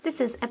This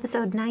is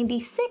episode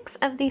 96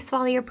 of the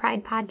Swallow Your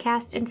Pride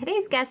podcast, and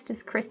today's guest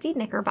is Christy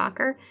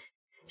Knickerbocker.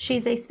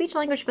 She's a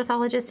speech-language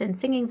pathologist and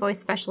singing voice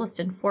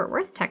specialist in Fort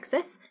Worth,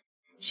 Texas.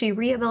 She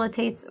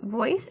rehabilitates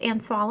voice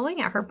and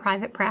swallowing at her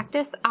private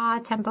practice,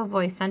 Tempo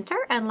Voice Center,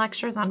 and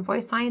lectures on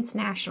voice science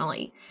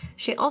nationally.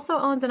 She also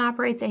owns and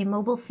operates a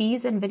mobile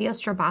fees and video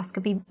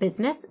stroboscopy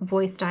business,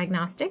 Voice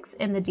Diagnostics,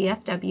 in the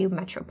DFW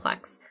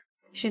Metroplex.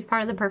 She's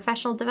part of the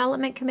Professional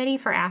Development Committee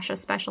for ASHA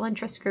Special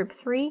Interest Group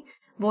 3,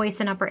 Voice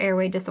and Upper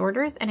Airway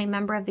Disorders, and a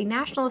member of the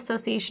National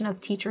Association of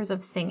Teachers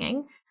of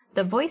Singing,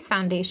 the Voice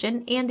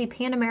Foundation, and the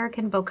Pan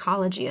American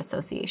Vocology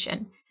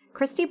Association.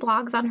 Christy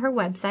blogs on her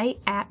website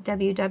at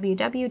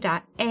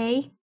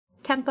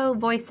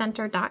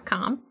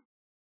www.atempovoicecenter.com.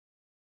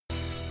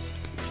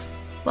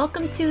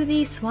 Welcome to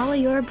the Swallow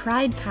Your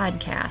Pride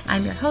podcast.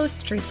 I'm your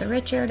host, Teresa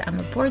Richard. I'm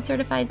a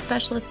board-certified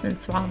specialist in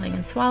swallowing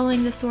and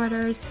swallowing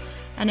disorders,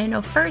 and I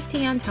know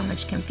firsthand how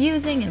much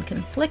confusing and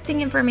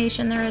conflicting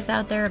information there is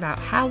out there about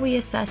how we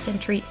assess and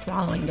treat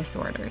swallowing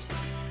disorders.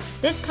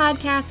 This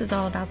podcast is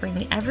all about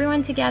bringing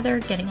everyone together,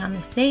 getting on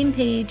the same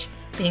page,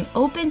 being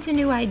open to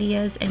new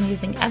ideas, and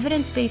using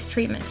evidence-based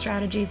treatment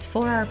strategies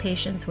for our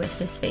patients with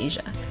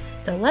dysphagia.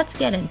 So let's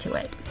get into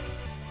it.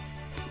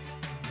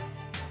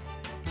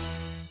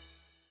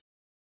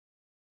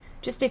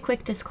 Just a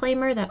quick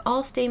disclaimer that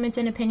all statements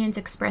and opinions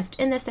expressed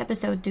in this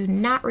episode do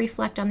not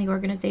reflect on the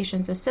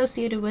organizations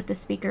associated with the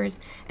speakers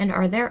and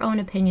are their own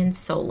opinions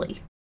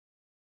solely.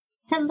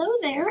 Hello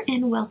there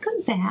and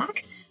welcome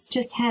back.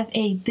 Just have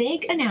a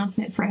big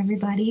announcement for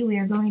everybody. We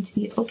are going to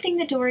be opening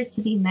the doors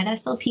to the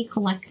MedSLP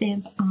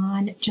Collective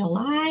on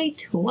July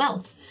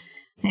 12th.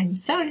 I'm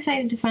so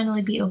excited to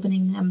finally be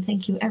opening them.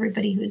 Thank you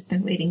everybody who has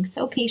been waiting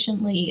so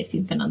patiently. If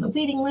you've been on the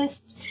waiting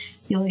list,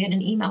 you'll get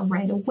an email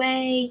right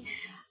away.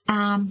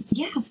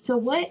 So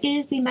what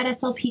is the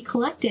MedSLP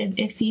Collective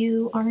if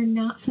you are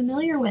not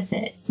familiar with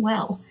it?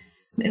 Well,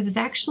 it was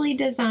actually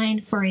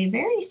designed for a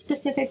very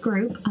specific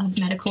group of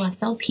medical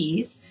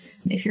SLPs.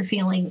 If you're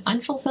feeling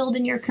unfulfilled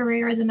in your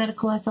career as a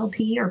medical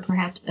SLP, or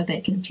perhaps a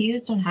bit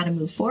confused on how to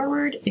move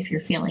forward, if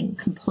you're feeling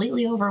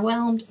completely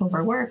overwhelmed,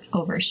 overworked,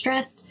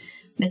 overstressed,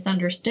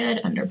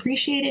 misunderstood,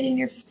 underappreciated in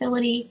your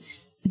facility,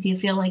 if you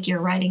feel like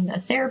you're riding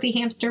the therapy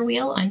hamster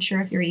wheel,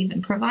 unsure if you're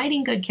even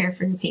providing good care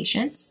for your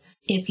patients,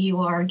 if you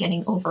are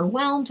getting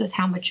overwhelmed with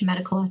how much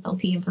medical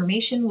SLP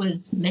information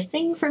was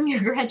missing from your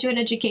graduate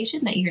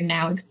education that you're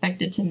now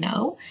expected to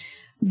know,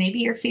 maybe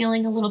you're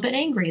feeling a little bit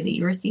angry that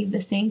you received the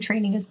same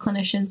training as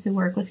clinicians who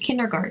work with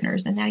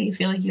kindergartners, and now you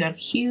feel like you have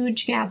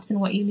huge gaps in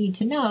what you need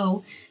to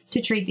know to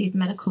treat these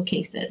medical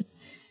cases.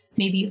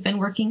 Maybe you've been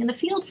working in the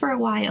field for a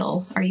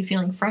while. Are you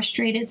feeling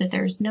frustrated that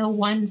there's no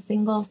one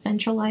single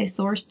centralized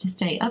source to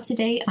stay up to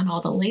date on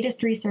all the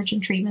latest research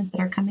and treatments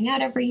that are coming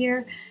out every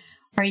year?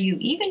 Are you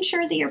even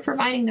sure that you're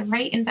providing the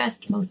right and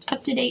best, most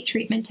up-to-date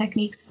treatment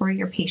techniques for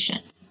your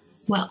patients?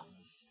 Well,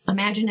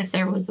 imagine if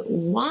there was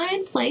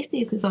one place that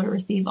you could go to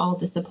receive all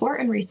the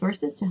support and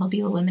resources to help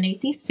you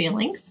eliminate these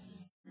feelings.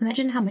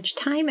 Imagine how much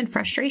time and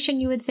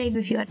frustration you would save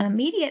if you had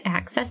immediate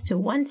access to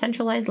one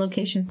centralized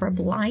location for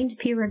blind,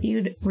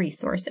 peer-reviewed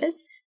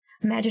resources.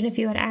 Imagine if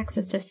you had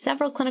access to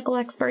several clinical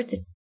experts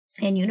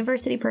and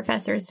university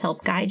professors to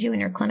help guide you in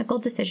your clinical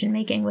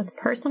decision-making with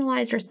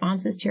personalized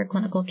responses to your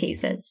clinical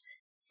cases.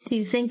 Do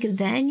you think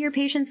then your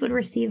patients would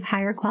receive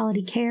higher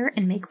quality care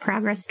and make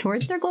progress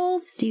towards their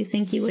goals? Do you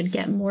think you would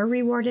get more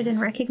rewarded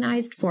and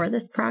recognized for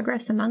this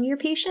progress among your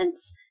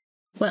patients?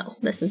 Well,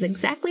 this is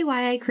exactly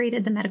why I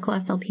created the Medical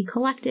SLP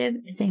Collective.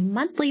 It's a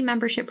monthly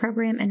membership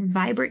program and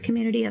vibrant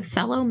community of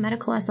fellow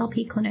medical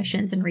SLP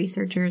clinicians and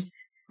researchers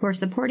who are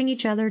supporting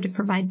each other to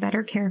provide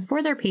better care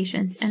for their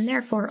patients and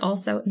therefore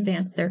also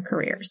advance their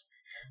careers.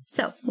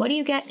 So, what do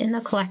you get in the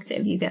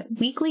Collective? You get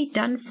weekly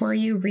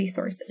done-for-you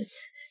resources.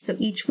 So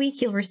each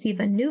week you'll receive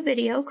a new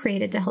video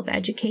created to help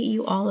educate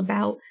you all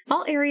about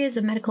all areas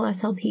of medical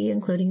SLP,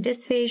 including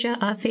dysphagia,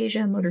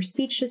 aphasia, motor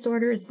speech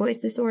disorders,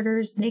 voice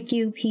disorders,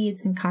 NICU,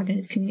 PEDS, and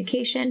cognitive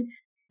communication.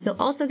 You'll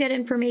also get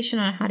information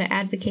on how to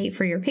advocate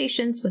for your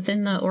patients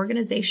within the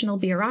organizational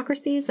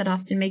bureaucracies that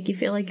often make you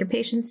feel like your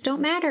patients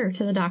don't matter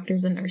to the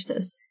doctors and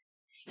nurses.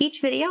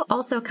 Each video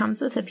also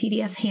comes with a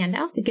PDF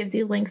handout that gives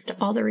you links to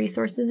all the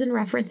resources and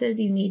references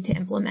you need to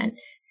implement,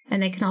 and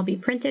they can all be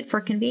printed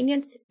for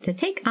convenience to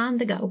take on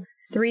the go.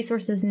 The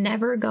resources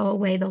never go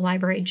away. The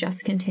library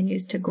just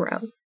continues to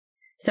grow.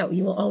 So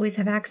you will always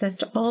have access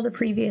to all the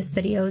previous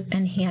videos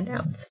and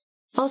handouts.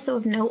 Also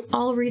of note,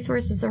 all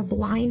resources are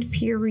blind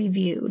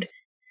peer-reviewed.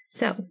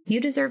 So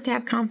you deserve to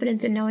have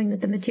confidence in knowing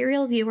that the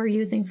materials you are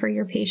using for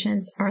your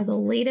patients are the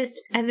latest,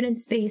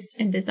 evidence-based,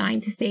 and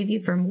designed to save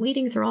you from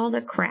weeding through all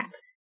the crap.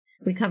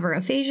 We cover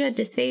aphasia,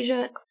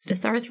 dysphagia,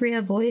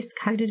 dysarthria, voice,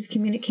 cognitive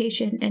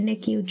communication, and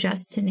NICU,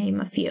 just to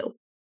name a few.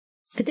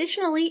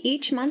 Additionally,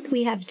 each month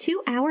we have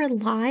 2-hour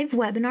live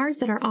webinars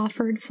that are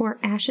offered for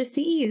ASHA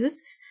CEUs,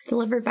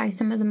 delivered by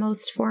some of the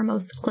most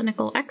foremost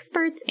clinical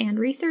experts and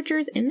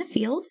researchers in the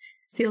field,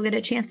 so you'll get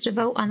a chance to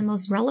vote on the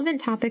most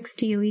relevant topics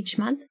to you each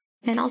month.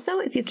 And also,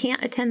 if you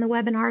can't attend the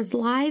webinars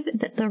live,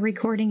 the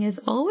recording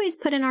is always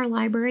put in our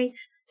library,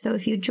 So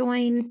if you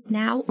join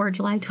now or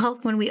July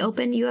 12th when we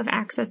open, you have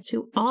access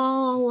to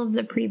all of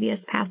the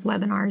previous past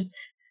webinars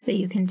that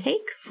you can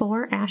take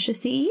for ASHA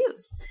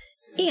CEUs.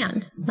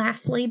 And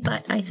lastly,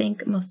 but I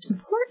think most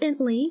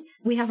importantly,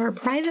 we have our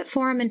private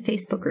forum and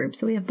Facebook group.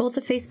 So we have both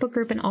a Facebook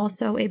group and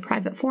also a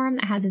private forum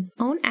that has its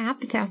own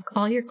app to ask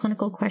all your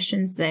clinical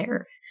questions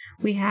there.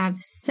 We have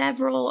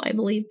several, I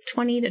believe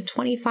 20 to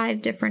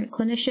 25 different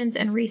clinicians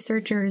and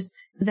researchers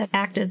that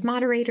act as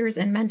moderators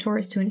and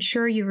mentors to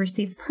ensure you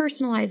receive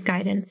personalized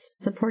guidance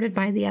supported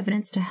by the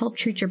evidence to help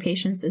treat your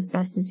patients as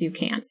best as you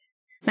can.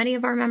 Many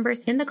of our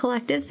members in the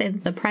collective say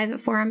that the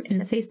private forum in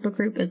the Facebook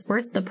group is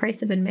worth the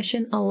price of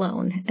admission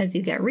alone, as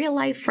you get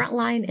real-life,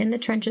 frontline, in the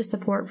trenches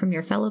support from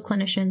your fellow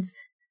clinicians,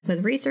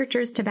 with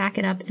researchers to back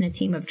it up and a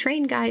team of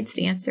trained guides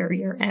to answer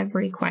your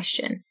every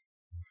question.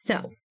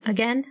 So,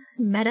 again,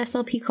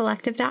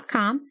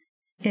 medslpcollective.com.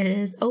 It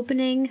is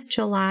opening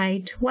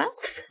July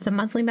 12th. It's a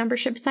monthly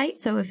membership site,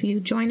 so if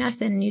you join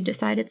us and you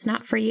decide it's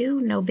not for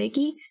you, no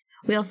biggie.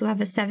 We also have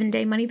a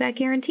 7-day money-back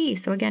guarantee.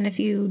 So again, if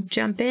you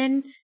jump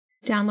in,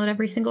 download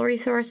every single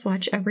resource,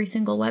 watch every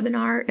single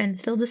webinar, and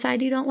still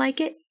decide you don't like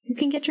it, you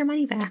can get your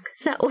money back.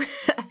 So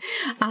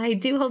I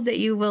do hope that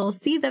you will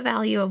see the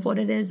value of what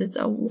it is. It's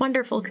a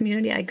wonderful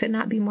community. I could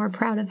not be more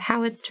proud of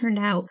how it's turned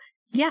out.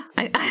 Yeah,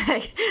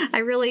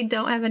 I really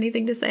don't have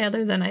anything to say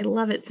other than I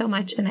love it so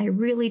much, and I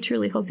really,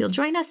 truly hope you'll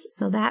join us.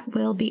 So that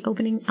will be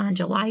opening on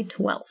July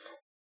 12th.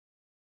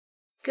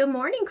 Good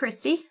morning,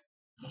 Christy.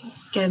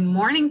 Good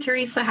morning,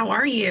 Teresa. How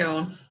are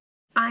you?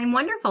 I'm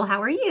wonderful.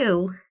 How are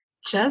you?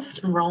 Just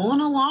rolling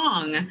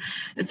along.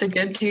 It's a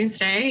good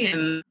Tuesday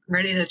and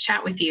ready to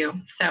chat with you.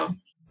 So,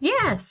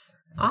 yes,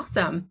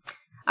 awesome.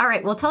 All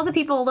right, well, tell the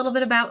people a little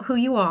bit about who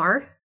you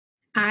are.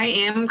 I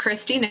am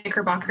Christy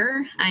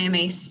Knickerbocker. I am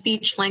a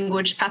speech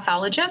language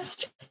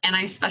pathologist, and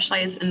I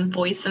specialize in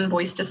voice and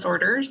voice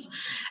disorders.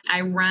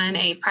 I run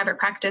a private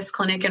practice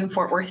clinic in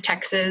Fort Worth,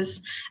 Texas,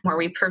 where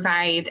we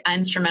provide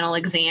instrumental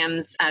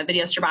exams,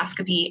 video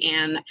stroboscopy,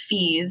 and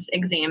FEES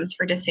exams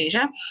for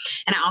dysphagia.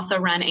 And I also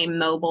run a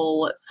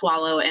mobile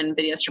swallow and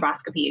video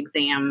stroboscopy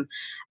exam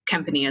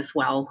company as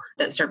well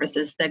that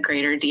services the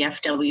greater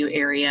DFW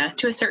area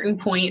to a certain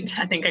point.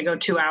 I think I go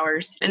 2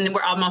 hours, and then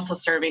I'm also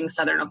serving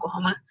Southern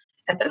Oklahoma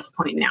at this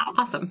point now.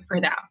 Awesome.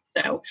 For that.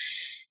 So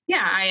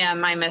yeah,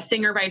 I'm a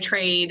singer by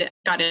trade,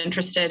 got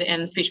interested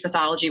in speech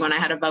pathology when I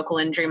had a vocal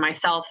injury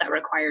myself that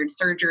required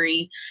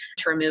surgery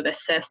to remove a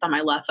cyst on my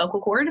left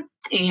vocal cord.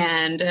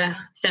 And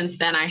since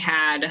then I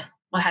had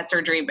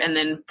surgery and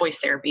then voice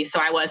therapy. So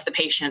I was the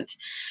patient,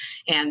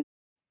 and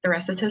the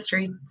rest is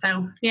history.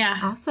 So yeah.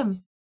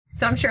 Awesome.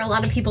 So I'm sure a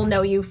lot of people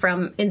know you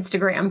from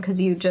Instagram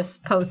because you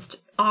just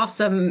post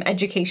awesome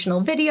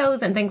educational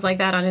videos and things like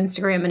that on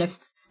Instagram. And if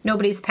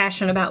nobody's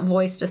passionate about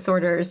voice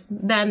disorders,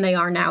 then they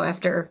are now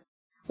after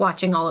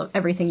watching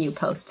everything you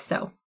post.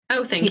 So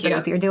thank you. Keep it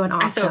up. You're doing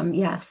awesome.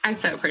 Yes. I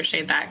so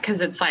appreciate that,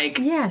 because it's like,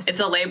 yes, it's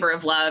a labor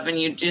of love, and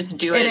you just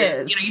do it. It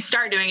is. You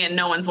start doing it and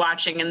no one's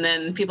watching, and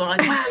then people are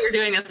like, wow, you're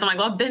doing this. I'm like,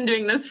 well, I've been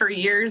doing this for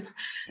years.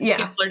 Yeah.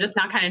 People are just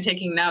now kind of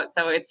taking notes.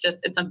 So it's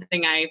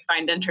something I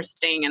find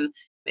interesting. And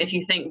if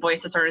you think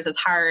voice disorders is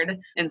hard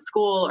in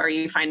school, or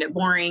you find it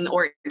boring,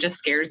 or it just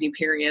scares you,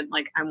 period,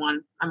 like I'm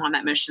on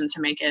that mission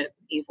to make it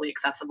easily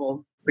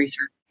accessible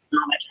research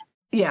knowledge.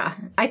 Yeah.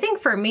 I think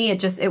for me,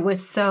 it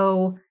was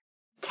so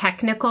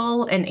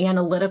technical and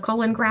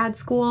analytical in grad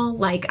school.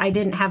 Like I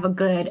didn't have a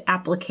good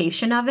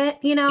application of it,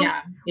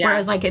 Yeah.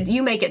 Whereas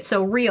you make it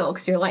so real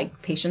because you're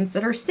like patients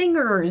that are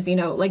singers,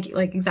 like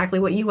exactly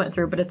what you went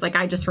through. But it's like,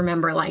 I just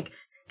remember like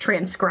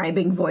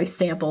transcribing voice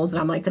samples,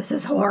 and I'm like, this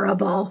is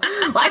horrible.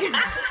 Like,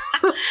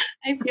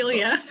 I feel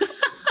you.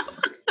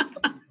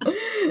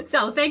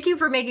 So thank you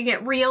for making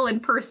it real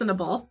and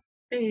personable.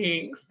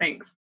 Thanks.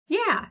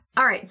 Yeah.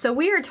 All right. So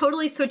we are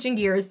totally switching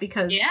gears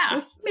because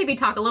we'll maybe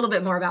talk a little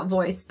bit more about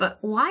voice, but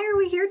why are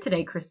we here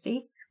today,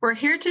 Christy? We're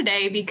here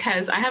today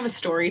because I have a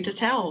story to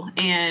tell,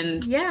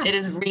 and it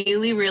has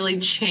really, really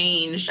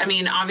changed. I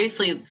mean,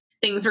 obviously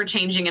things were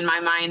changing in my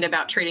mind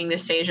about treating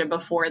dysphagia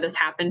before this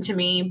happened to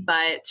me,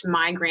 but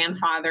my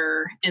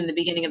grandfather in the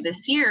beginning of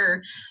this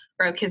year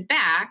broke his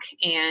back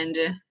and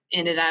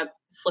ended up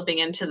slipping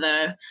into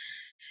the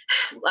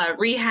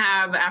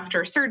rehab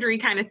after surgery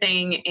kind of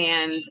thing.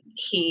 And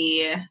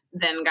he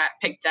then got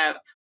picked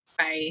up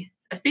by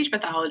a speech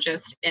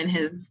pathologist in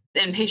his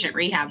inpatient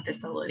rehab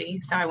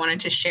facility. So I wanted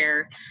to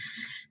share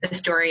the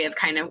story of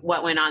kind of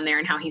what went on there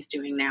and how he's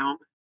doing now.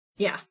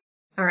 Yeah.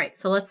 All right.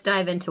 So let's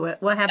dive into it.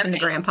 What happened to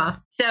Grandpa?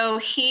 So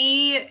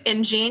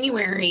in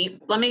January,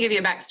 let me give you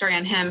a backstory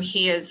on him.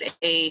 He is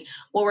a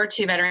World War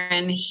II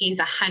veteran. He's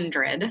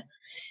 100.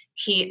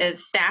 He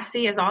is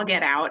sassy as all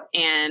get out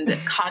and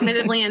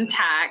cognitively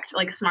intact,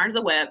 like smart as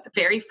a whip,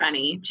 very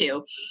funny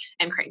too,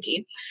 and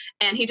cranky.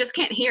 And he just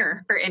can't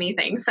hear for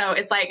anything. So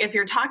it's like, if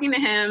you're talking to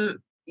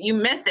him, you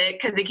miss it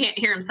because he can't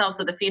hear himself.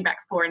 So the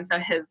feedback's poor. And so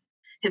his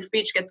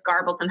speech gets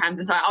garbled sometimes.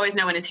 And so I always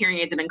know when his hearing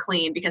aids have been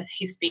cleaned because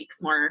he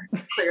speaks more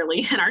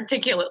clearly and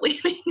articulately,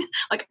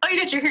 like, oh, you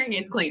got your hearing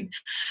aids cleaned.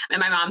 And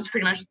my mom's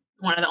pretty much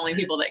one of the only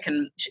people that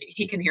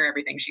he can hear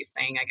everything she's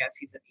saying. I guess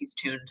he's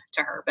tuned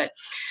to her. But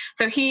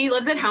so he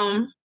lives at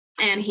home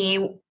and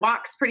he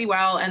walks pretty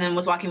well, and then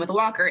was walking with a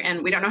walker,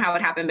 and we don't know how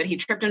it happened, but he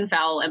tripped and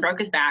fell and broke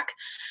his back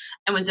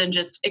and was in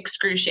just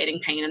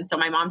excruciating pain. And so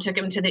my mom took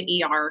him to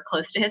the ER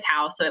close to his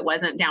house. So it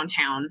wasn't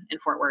downtown in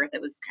Fort Worth.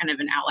 It was kind of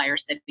an outlier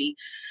city.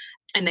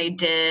 And they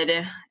did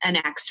an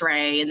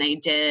x-ray, and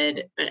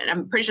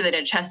I'm pretty sure they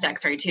did a chest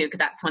x-ray too, because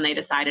that's when they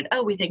decided,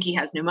 oh, we think he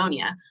has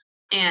pneumonia.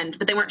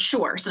 But they weren't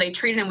sure. So they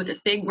treated him with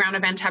this big round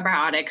of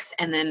antibiotics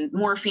and then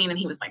morphine. And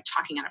he was like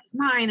talking out of his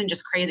mind and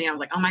just crazy. And I was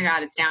like, oh my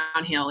God, it's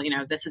downhill.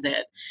 This is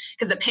it.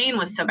 Because the pain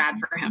was so bad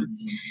for him.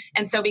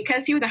 And so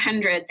because he was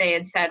 100, they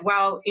had said,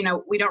 well,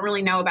 we don't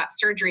really know about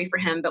surgery for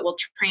him, but we'll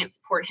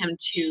transport him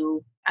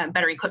to a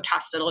better equipped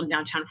hospital in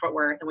downtown Fort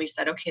Worth. And we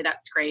said, okay,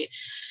 that's great.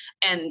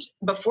 And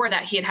before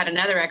that, he had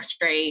another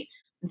x-ray.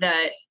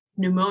 The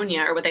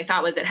pneumonia, or what they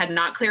thought was, it had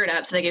not cleared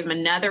up. So they gave him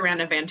another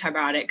round of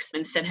antibiotics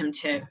and sent him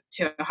to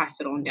a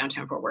hospital in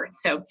downtown Fort Worth.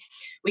 So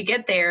we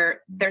get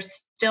there, they're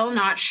still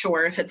not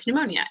sure if it's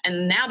pneumonia.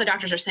 And now the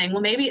doctors are saying,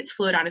 well, maybe it's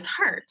fluid on his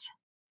heart.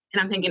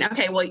 And I'm thinking,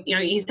 okay, well,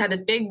 he's had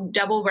this big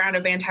double round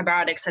of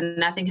antibiotics and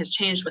nothing has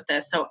changed with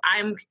this. So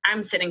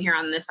I'm sitting here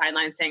on this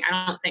sideline saying,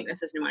 I don't think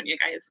this is pneumonia,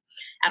 guys,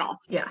 at all.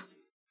 Yeah.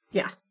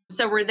 Yeah.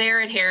 So we're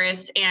there at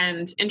Harris,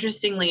 and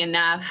interestingly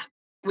enough,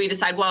 we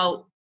decide,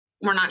 well,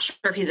 we're not sure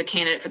if he's a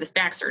candidate for this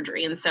back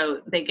surgery. And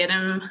so they get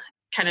him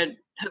kind of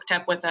hooked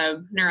up with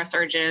a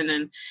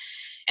neurosurgeon,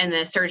 and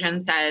the surgeon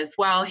says,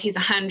 well, he's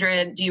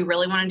 100. Do you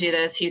really want to do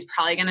this? He's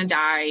probably going to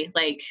die.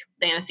 Like,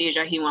 the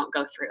anesthesia, he won't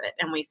go through it.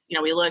 And we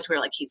looked, we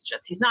were like, he's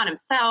not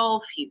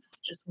himself. He's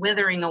just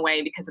withering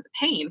away because of the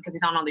pain, because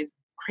he's on all these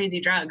crazy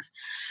drugs.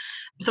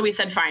 So we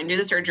said, fine, do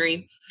the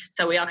surgery.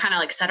 So we all kind of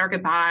like said our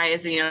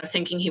goodbyes,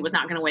 thinking he was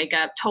not going to wake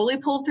up. Totally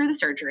pulled through the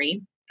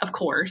surgery, of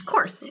course.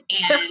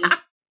 And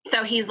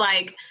so he's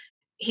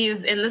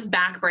in this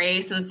back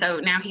brace. And so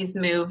now he's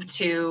moved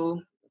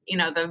to,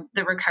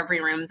 the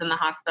recovery rooms in the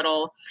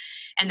hospital,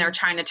 and they're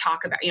trying to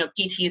talk about,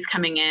 PT's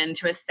coming in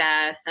to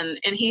assess, and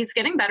he's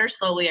getting better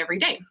slowly every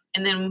day.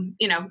 And then,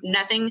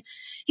 nothing,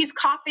 he's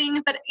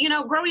coughing, but,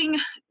 growing,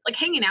 like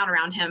hanging out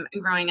around him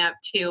and growing up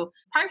too,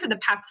 probably for the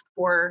past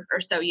 4 or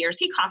so years,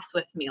 he coughs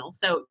with meals.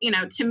 So,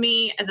 to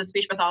me as a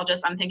speech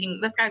pathologist, I'm thinking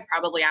this guy's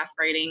probably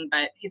aspirating,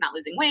 but he's not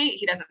losing weight.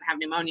 He doesn't have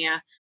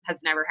pneumonia,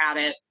 has never had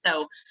it.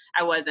 So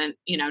I wasn't,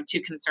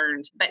 too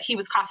concerned, but he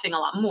was coughing a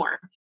lot more,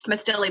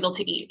 but still able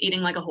to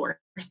eating like a horse,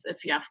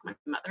 if you ask my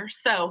mother.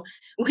 So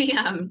we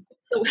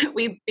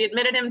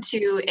admitted him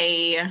to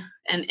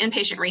an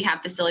inpatient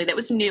rehab facility that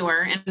was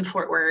newer in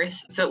Fort Worth.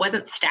 So it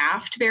wasn't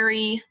staffed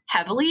very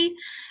heavily,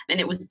 and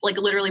it was like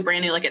literally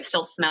brand new, like it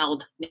still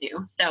smelled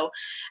new. So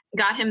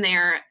got him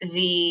there.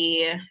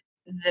 It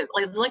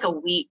was like a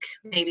week,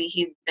 maybe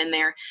he'd been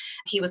there.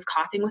 He was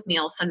coughing with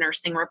meals. So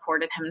nursing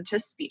reported him to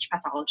speech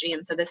pathology.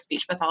 And so the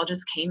speech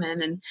pathologist came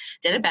in and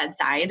did a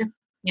bedside,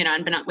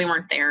 and we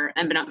weren't there,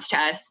 unbeknownst to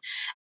us.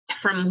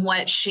 From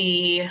what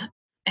she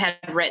had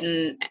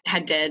written,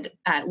 did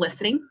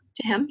listening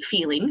to him,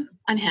 feeling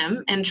on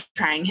him, and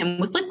trying him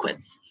with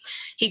liquids.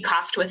 He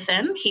coughed with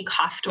them. He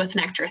coughed with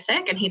Nectar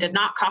Thick, and he did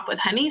not cough with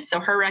honey. So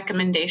her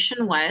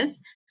recommendation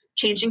was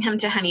changing him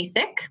to Honey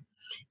Thick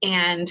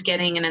and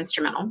getting an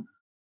instrumental.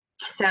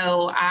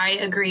 So I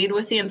agreed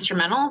with the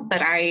instrumental,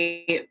 but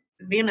I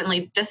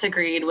vehemently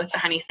disagreed with the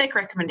Honey Thick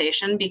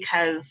recommendation,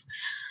 because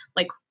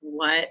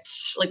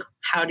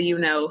how do you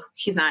know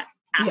he's not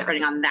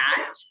aspirating on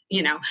that,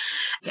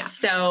 Yeah.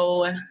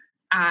 So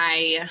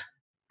I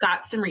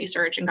got some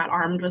research and got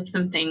armed with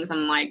some things.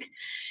 I'm like,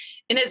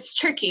 and it's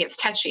tricky, it's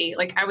touchy.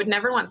 Like, I would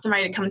never want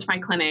somebody to come to my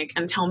clinic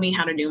and tell me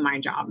how to do my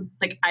job.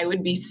 Like, I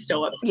would be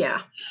so upset.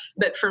 Yeah.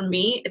 But for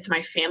me, it's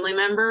my family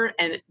member,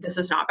 and this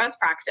is not best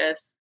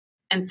practice.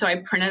 And so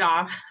I printed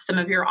off some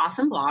of your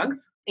awesome blogs,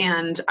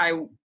 and I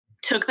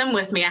took them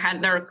with me. I had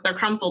they're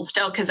crumpled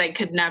still, because I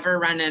could never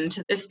run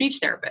into the speech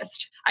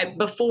therapist.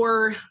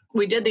 Before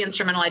we did the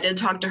instrumental, I did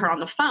talk to her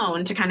on the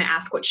phone to kind of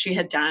ask what she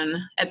had done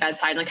at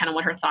bedside and kind of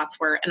what her thoughts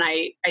were. And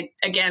I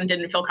again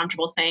didn't feel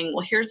comfortable saying,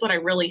 well, here's what I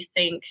really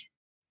think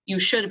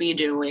you should be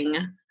doing.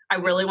 I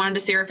really wanted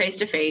to see her face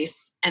to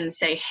face and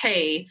say,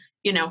 hey,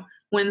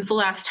 when's the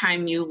last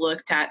time you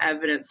looked at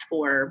evidence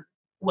for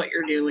what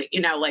you're doing,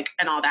 and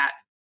all that.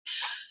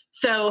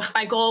 So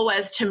my goal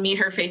was to meet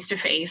her face to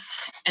face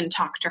and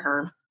talk to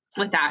her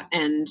with that,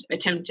 and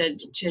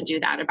attempted to do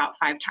that about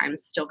 5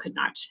 times, still could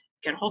not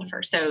get a hold of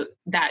her. So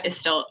that is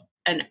still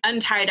an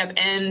untied up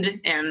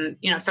end, and,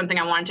 something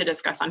I wanted to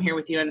discuss on here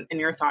with you and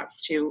your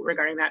thoughts too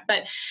regarding that.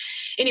 But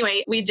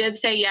anyway, we did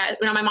say, yeah,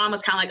 my mom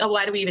was kind of like, oh,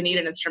 why do we even need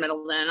an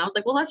instrumental then? And I was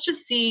like, well, let's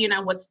just see,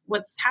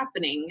 what's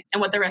happening and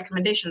what the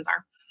recommendations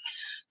are.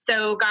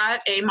 So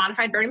got a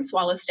modified barium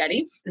swallow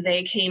study.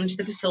 They came to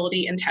the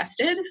facility and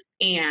tested,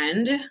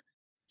 and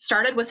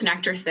started with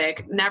Nectar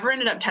Thick, never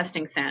ended up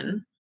testing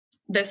thin.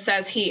 This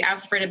says he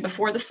aspirated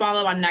before the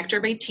swallow on nectar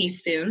by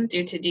teaspoon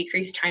due to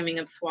decreased timing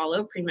of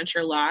swallow,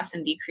 premature loss,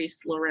 and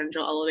decreased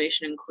laryngeal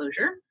elevation and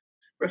closure.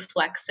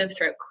 Reflexive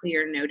throat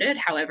clear noted,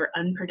 however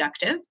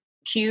unproductive.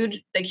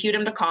 they cued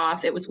him to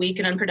cough. It was weak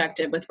and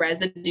unproductive with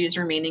residues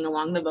remaining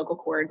along the vocal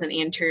cords and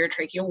anterior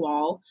tracheal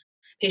wall.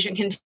 Patient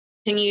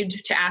continued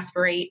to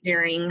aspirate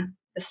during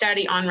the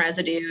study on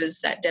residues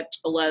that dipped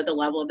below the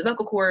level of the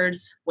vocal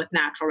cords with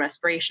natural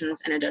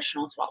respirations and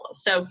additional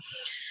swallows. So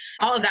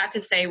all of that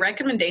to say,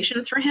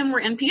 recommendations for him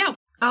were NPO.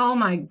 Oh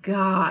my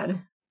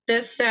God.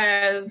 This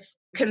says,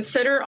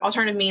 consider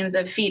alternative means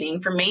of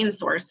feeding for main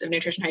source of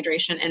nutrition,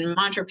 hydration, and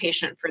monitor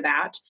patient for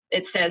that.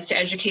 It says to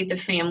educate the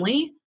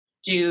family,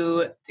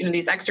 do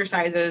these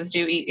exercises,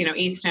 do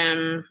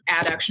e-stim,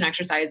 adduction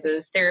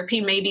exercises. Therapy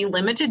may be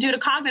limited due to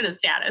cognitive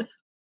status.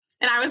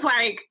 And I was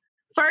like,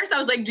 first I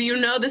was like, do you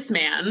know this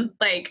man?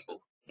 Like,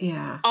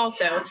 yeah.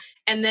 Also,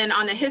 and then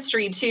on the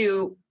history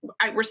too,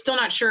 we're still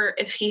not sure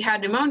if he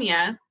had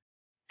pneumonia.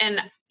 And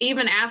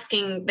even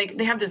asking,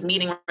 they have this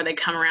meeting where they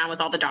come around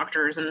with all the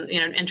doctors and,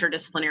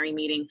 interdisciplinary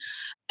meeting.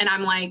 And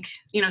I'm like,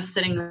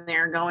 sitting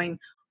there going,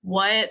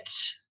 what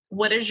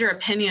is your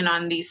opinion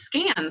on these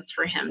scans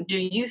for him? Do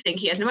you think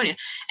he has pneumonia?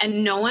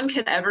 And no one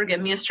could ever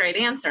give me a straight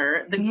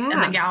answer. And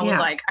the gal was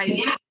like,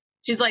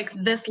 she's like,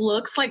 this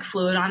looks like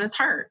fluid on his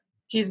heart.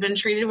 He's been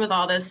treated with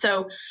all this.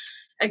 So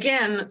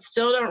again,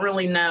 still don't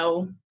really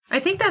know. I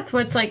think that's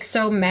what's like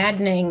so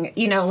maddening.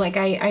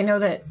 I know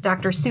that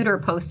Dr. Suter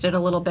posted a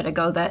little bit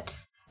ago that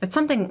it's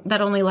something that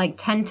only like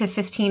 10 to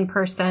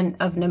 15%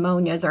 of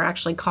pneumonias are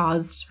actually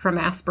caused from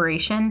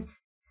aspiration.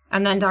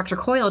 And then Dr.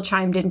 Coyle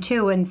chimed in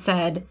too and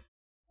said,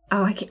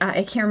 I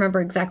can't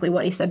remember exactly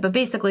what he said, but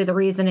basically the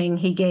reasoning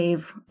he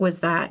gave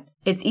was that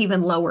it's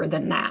even lower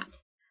than that.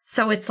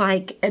 So it's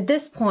like at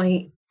this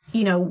point,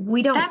 we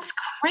don't. That's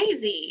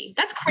crazy.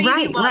 That's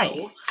crazy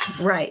low.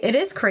 Right. It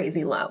is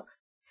crazy low.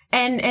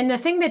 And the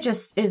thing that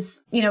just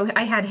is,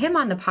 I had him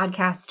on the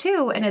podcast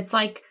too, and it's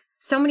like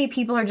so many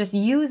people are just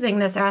using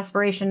this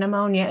aspiration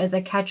pneumonia as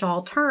a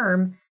catch-all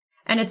term,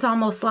 and it's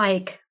almost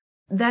like,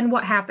 then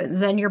what happens?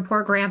 Then your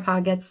poor grandpa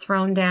gets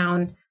thrown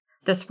down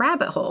this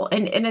rabbit hole.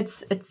 And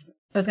it's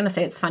I was going to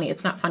say it's funny.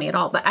 It's not funny at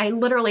all, but I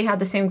literally had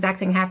the same exact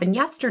thing happen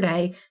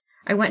yesterday.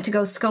 I went to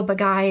go scope a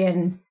guy,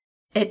 and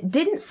it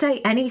didn't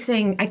say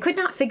anything. I could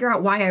not figure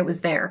out why I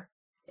was there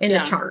in the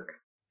chart.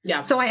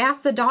 Yeah. So I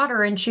asked the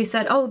daughter, and she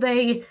said,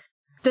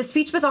 the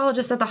speech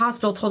pathologist at the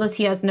hospital told us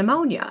he has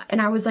pneumonia.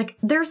 And I was like,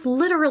 there's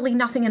literally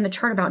nothing in the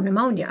chart about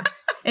pneumonia.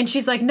 And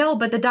she's like, no,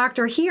 but the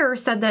doctor here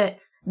said that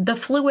the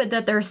fluid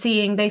that they're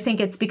seeing, they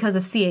think it's because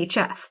of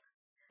CHF.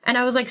 And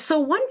I was like, so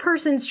one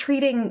person's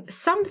treating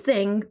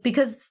something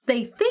because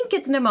they think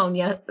it's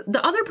pneumonia.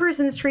 The other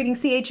person's treating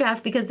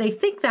CHF because they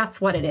think that's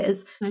what it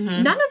is.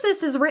 Mm-hmm. None of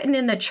this is written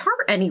in the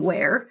chart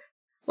anywhere.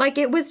 Like,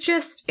 it was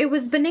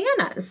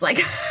bananas. Like,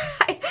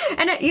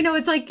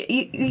 it's like,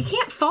 you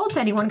can't fault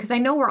anyone because I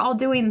know we're all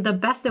doing the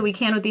best that we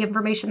can with the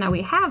information that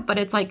we have, but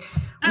it's like,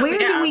 where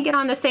do we get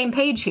on the same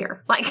page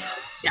here? Like,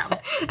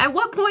 at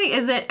what point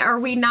are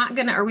we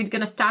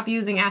going to stop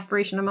using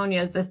aspiration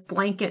pneumonia as this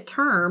blanket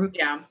term?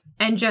 Yeah.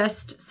 And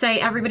just say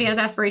everybody has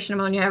aspiration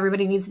pneumonia,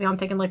 everybody needs to be on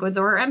thickened liquids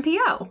or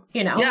MPO,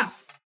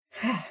 It's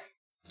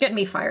getting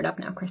me fired up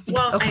now, Christy.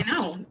 Well, okay. I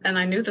know, and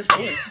I knew this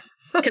was.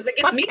 Because it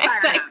gets me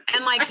fired up.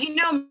 And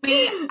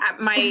me,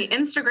 my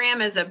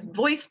Instagram is a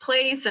voice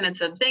place and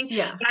it's a thing.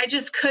 Yeah. But I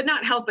just could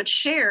not help but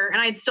share.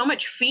 And I had so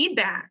much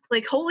feedback.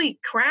 Like,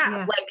 holy crap.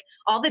 Yeah. Like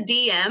all the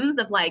DMs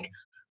of like,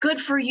 good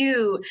for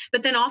you.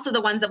 But then also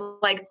the ones of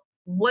like,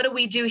 what do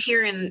we do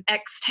here in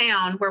X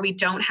town where we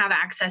don't have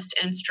access to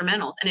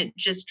instrumentals? And it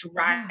just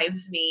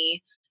drives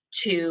me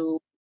to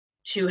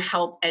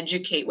help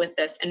educate with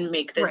this and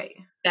make this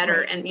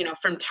better. Right. And,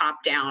 from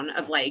top down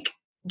of like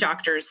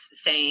doctors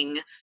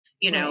saying,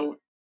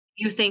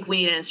 you think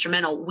we need an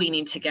instrumental, we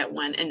need to get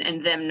one,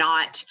 and them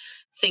not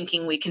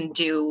thinking we can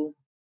do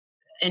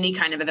any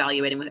kind of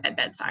evaluating at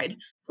bedside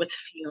with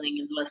feeling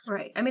and listening.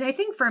 Right. I mean, I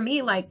think for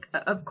me, like,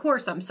 of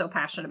course, I'm so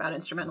passionate about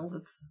instrumentals.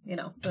 It's,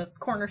 the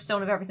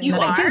cornerstone of everything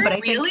I do. But I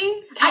think,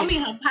 tell me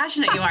how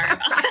passionate you are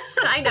about it.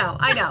 I know.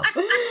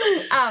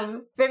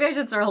 Maybe I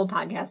should start a whole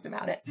podcast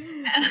about it.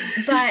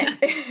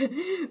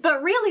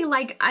 But really,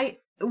 like,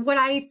 what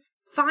I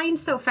find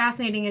so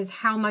fascinating is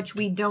how much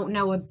we don't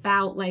know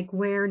about like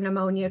where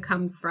pneumonia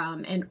comes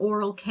from and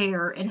oral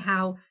care and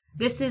how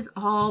this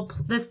all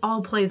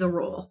plays a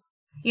role.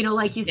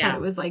 Like you said,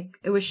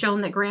 it was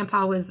shown that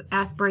grandpa was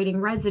aspirating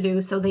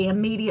residue, so they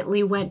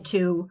immediately went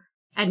to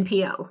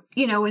NPO.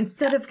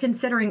 Instead of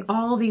considering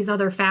all these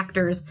other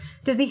factors,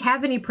 does he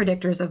have any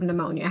predictors of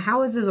pneumonia?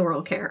 How is his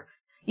oral care?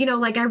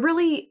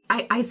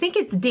 I think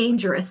it's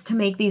dangerous to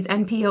make these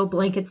NPO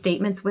blanket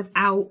statements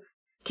without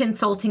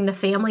consulting the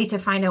family to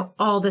find out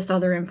all this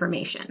other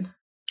information.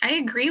 I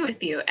agree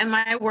with you. And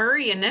my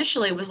worry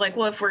initially was like,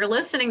 well, if we're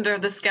listening to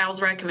this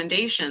gal's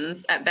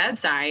recommendations at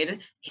bedside,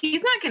 he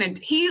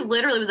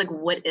literally was like,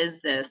 what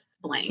is this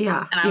blank?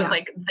 Yeah, and I was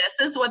like, this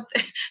is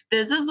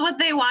what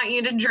they want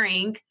you to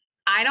drink.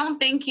 I don't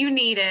think you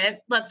need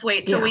it. Let's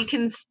wait till we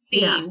can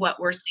see what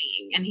we're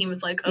seeing. And he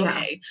was like,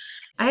 okay.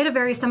 I had a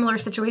very similar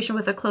situation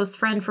with a close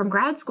friend from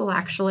grad school,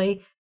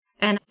 actually.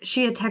 And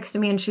she had texted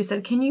me and she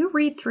said, can you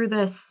read through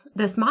this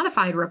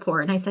modified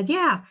report? And I said,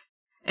 yeah.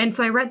 And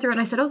so I read through it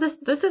and I said, oh,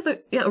 this is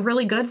a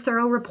really good,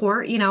 thorough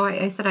report.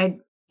 I said,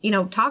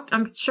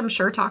 I'm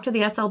sure talked to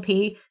the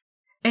SLP.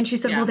 And she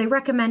said, well, they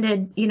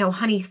recommended,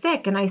 honey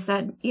thick. And I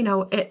said,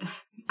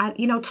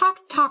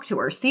 talk to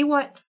her, see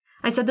what,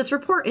 I said, this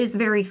report is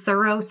very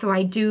thorough. So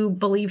I do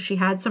believe she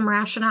had some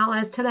rationale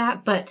as to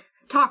that, but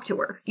talk to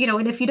her,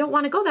 and if you don't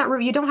want to go that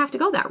route, you don't have to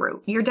go that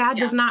route. Your dad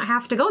does not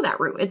have to go that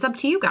route. It's up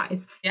to you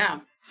guys.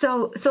 Yeah.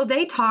 So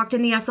they talked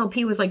and the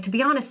SLP was like, to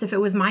be honest, if it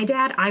was my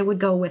dad, I would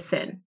go with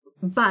thin.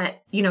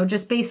 But,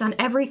 just based on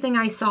everything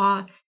I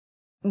saw,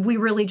 we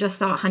really just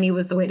thought honey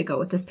was the way to go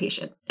with this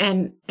patient.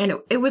 And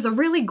it was a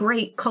really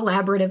great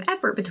collaborative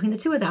effort between the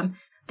two of them.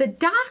 The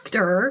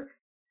doctor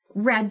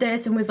read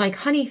this and was like,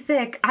 honey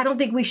thick, I don't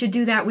think we should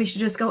do that. We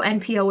should just go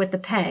NPO with the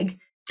PEG.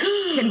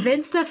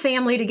 Convinced the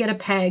family to get a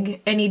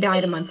PEG, and he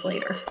died a month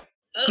later.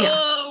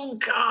 Oh,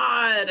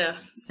 God.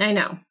 I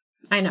know.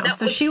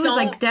 So she was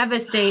like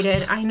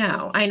devastated. I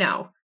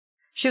know.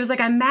 She was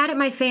like, I'm mad at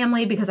my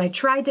family because I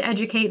tried to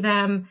educate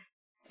them.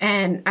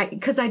 And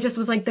because I just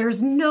was like,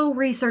 there's no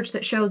research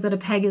that shows that a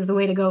PEG is the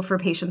way to go for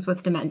patients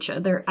with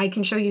dementia. I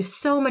can show you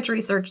so much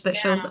research that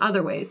shows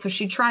other ways. So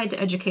she tried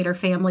to educate her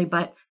family,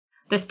 but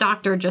this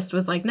doctor just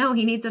was like, no,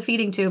 he needs a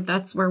feeding tube.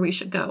 That's where we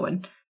should go.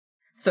 And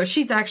so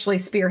she's actually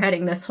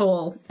spearheading this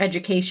whole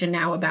education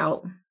now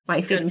about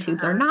why feeding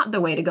tubes are not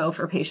the way to go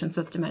for patients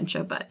with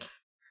dementia. But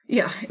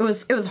yeah, it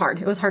was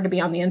hard. It was hard to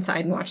be on the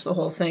inside and watch the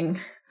whole thing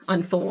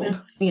unfold,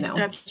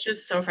 That's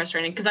just so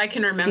frustrating because I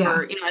can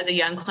remember, as a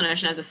young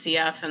clinician, as a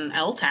CF and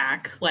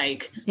LTAC,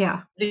 like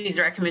these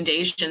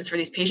recommendations for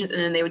these patients, and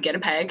then they would get a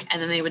PEG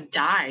and then they would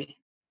die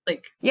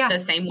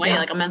the same way,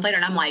 like a month later.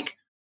 And I'm like,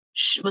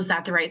 was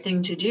that the right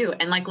thing to do?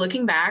 And like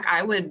looking back,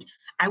 I would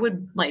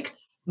like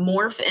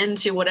morph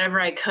into whatever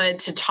I could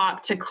to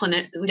talk to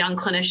young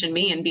clinician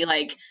me and be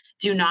like,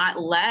 do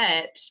not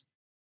let,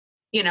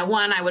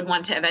 one, I would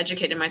want to have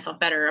educated myself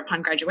better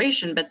upon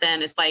graduation, but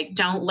then it's like,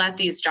 don't let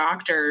these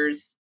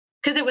doctors,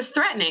 because it was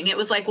threatening. It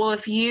was like, well,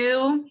 if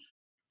you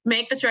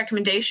make this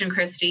recommendation,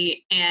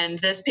 Christy, and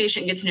this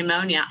patient gets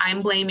pneumonia,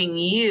 I'm blaming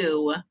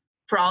you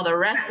for all the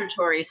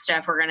respiratory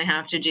stuff we're going to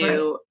have to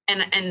do.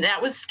 Right. And that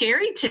was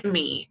scary to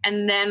me.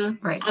 And then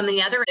on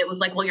the other, it was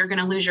like, well, you're going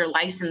to lose your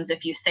license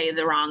if you say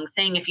the wrong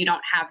thing, if you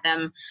don't have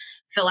them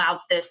fill out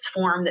this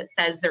form that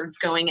says they're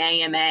going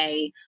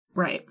AMA.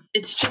 Right.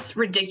 It's just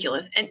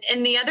ridiculous.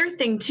 And the other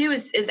thing too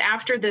is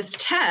after this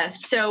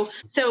test. So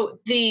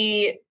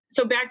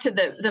back to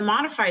the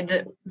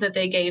modified that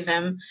they gave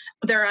him,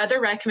 their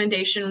other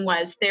recommendation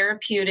was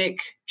therapeutic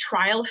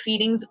trial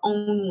feedings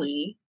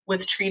only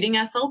with treating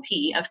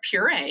SLP of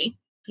puree.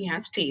 He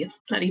has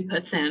teeth that he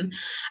puts in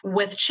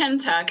with chin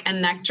tuck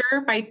and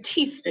nectar by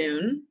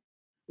teaspoon.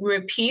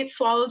 Repeat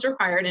swallows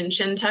required in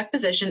chin tuck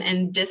position,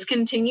 and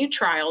discontinue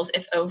trials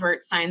if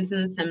overt signs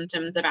and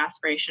symptoms of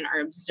aspiration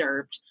are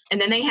observed. And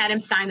then they had him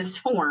sign this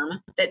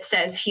form that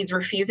says he's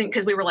refusing,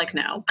 because we were like,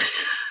 no.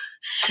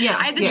 Yeah.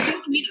 I had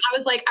this meeting. I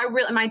was like,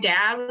 my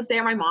dad was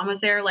there, my mom was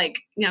there, like,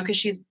 because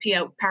she's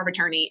PO, power of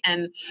attorney.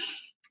 And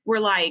we're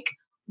like,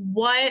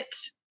 what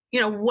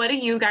do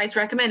you guys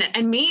recommend?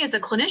 And me as a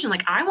clinician,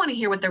 like, I want to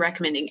hear what they're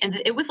recommending.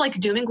 And it was like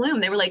doom and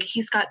gloom. They were like,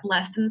 he's got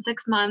less than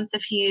 6 months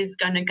if he's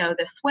going to go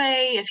this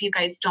way. If you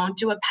guys don't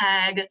do a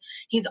PEG,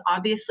 he's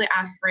obviously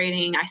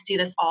aspirating. I see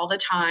this all the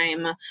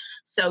time.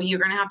 So you're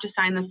going to have to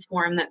sign this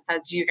form that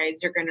says you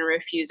guys are going to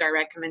refuse our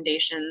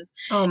recommendations.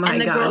 Oh my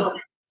God.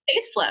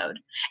 Caseload.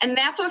 And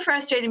that's what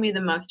frustrated me the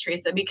most,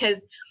 Teresa,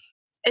 because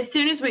as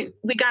soon as we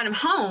got him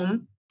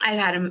home,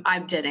 I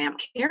did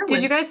AMP care.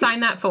 Did you guys sign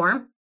that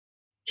form?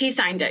 He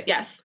signed it,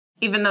 yes.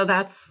 Even though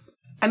that's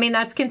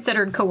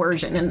considered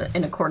coercion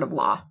in a court of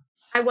law.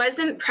 I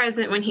wasn't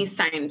present when he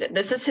signed it.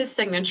 This is his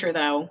signature,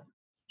 though.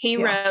 He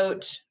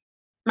wrote,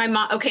 my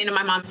mom, okay, no,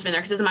 my mom's been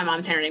there because this is my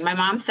mom's handwriting. My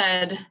mom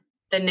said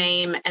the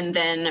name, and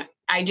then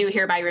I do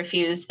hereby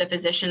refuse the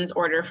physician's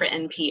order for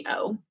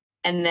NPO.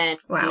 And then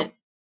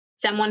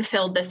someone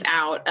filled this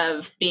out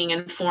of being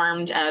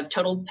informed of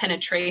total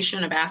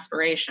penetration of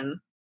aspiration,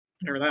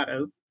 whatever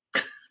that is,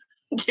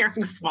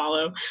 during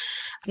swallow.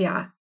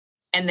 Yeah.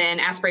 And then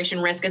aspiration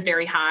risk is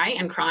very high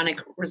and chronic,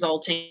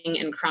 resulting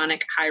in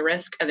chronic high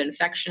risk of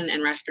infection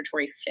and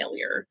respiratory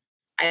failure.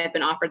 I have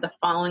been offered the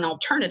following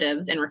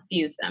alternatives and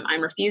refuse them.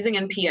 I'm refusing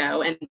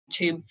NPO and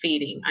tube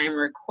feeding. I'm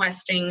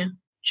requesting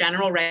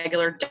general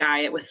regular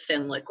diet with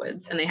SIN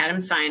liquids. And they had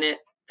him sign it.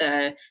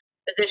 The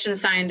physician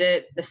signed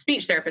it, the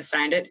speech therapist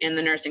signed it, and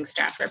the nursing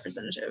staff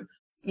representative.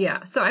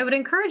 Yeah. So I would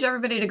encourage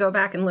everybody to go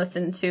back and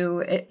listen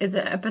to, it's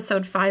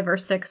episode 5 or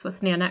 6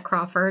 with Nanette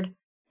Crawford.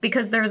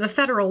 Because there's a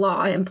federal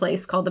law in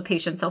place called the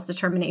Patient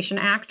Self-Determination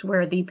Act,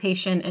 where the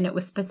patient, and it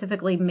was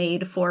specifically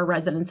made for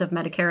residents of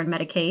Medicare and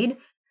Medicaid,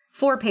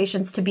 for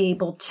patients to be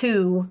able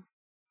to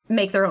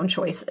make their own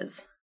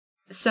choices.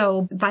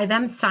 So by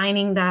them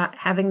signing that,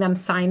 having them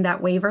sign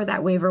that waiver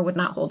would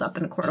not hold up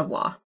in a court of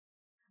law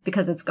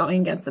because it's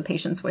going against the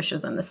patient's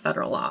wishes in this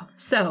federal law.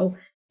 So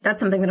that's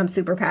something that I'm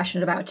super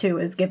passionate about too,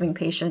 is giving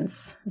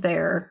patients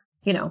their,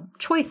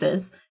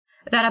 choices.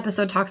 That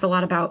episode talks a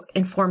lot about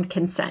informed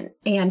consent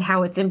and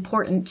how it's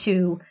important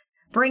to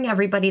bring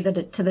everybody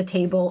to the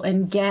table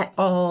and get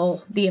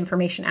all the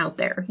information out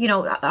there. You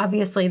know,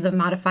 obviously the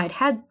modified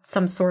had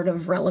some sort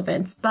of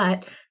relevance,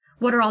 but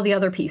what are all the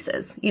other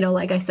pieces? You know,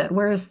 like I said,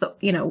 where's the,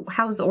 you know,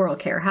 how's the oral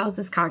care? How's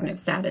his cognitive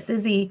status?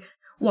 Is he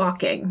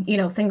walking? You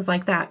know, things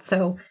like that.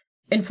 So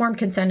informed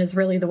consent is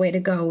really the way to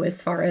go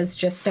as far as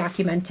just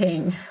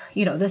documenting,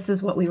 you know, this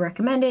is what we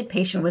recommended.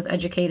 Patient was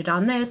educated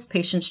on this.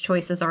 Patient's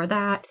choices are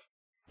that.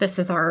 This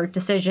is our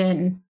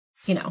decision.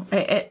 You know,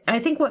 I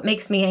think what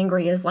makes me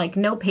angry is like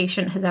no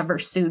patient has ever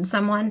sued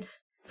someone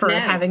for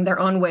having their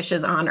own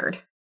wishes honored.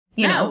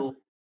 You know,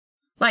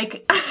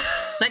 like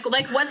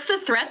what's the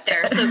threat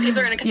there? So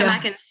people are going to come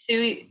back and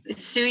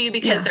sue you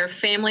because their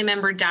family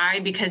member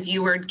died because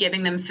you were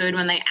giving them food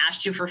when they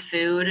asked you for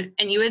food,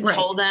 and you had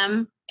told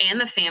them and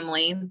the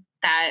family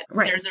that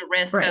there's a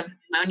risk of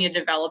pneumonia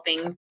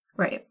developing.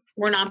 Right.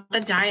 We're not the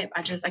diet.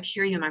 I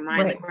hear you in my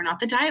mind. Like, we're not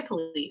the diet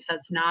police.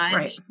 That's not.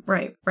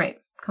 Right.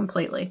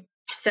 Completely.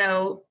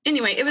 So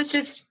anyway, it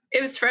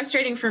was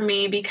frustrating for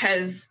me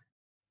because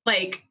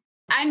like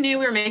I knew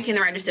we were making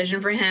the right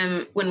decision for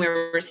him when we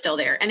were still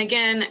there. And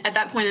again, at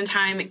that point in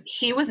time,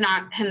 he was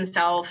not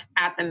himself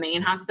at the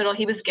main hospital.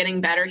 He was getting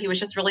better. He was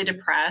just really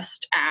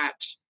depressed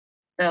at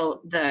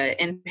the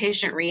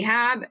inpatient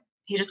rehab.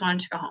 He just wanted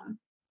to go home.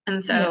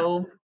 And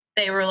so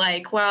they were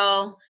like,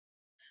 well,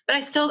 but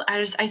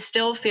I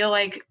still feel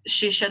like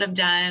she should have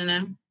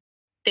done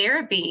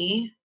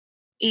therapy,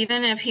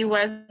 even if he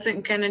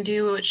wasn't going to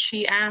do what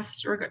she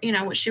asked, or, you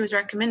know, what she was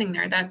recommending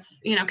there. That's,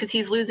 you know, because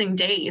he's losing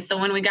days. So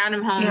when we got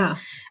him home,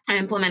 I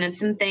implemented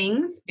some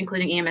things,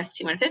 including EMS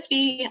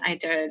T150. I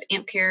did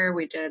AMP Care.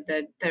 We did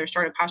the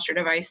restorative posture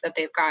device that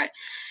they've got.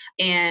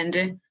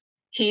 And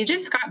he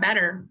just got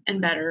better and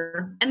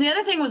better. And the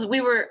other thing was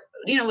we were,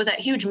 you know, with that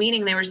huge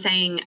meeting, they were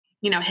saying,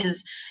 you know,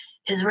 his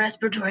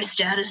respiratory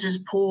status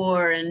is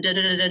poor and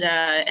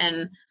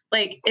and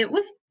like it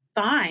was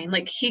fine.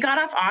 Like he got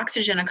off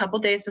oxygen a couple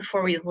days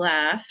before we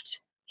left.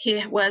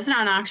 He wasn't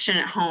on oxygen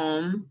at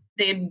home.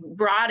 They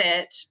brought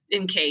it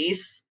in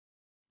case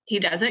he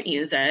doesn't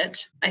use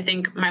it. I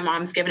think my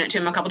mom's given it to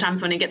him a couple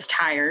times when he gets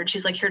tired.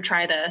 She's like, here,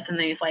 try this. And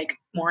then he's like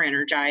more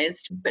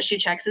energized, but she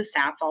checks his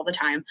stats all the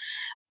time.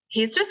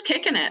 He's just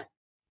kicking it.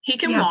 He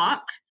can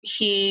walk.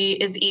 He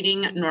is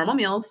eating normal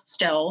meals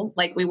still.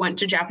 Like we went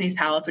to Japanese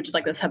Palace, which is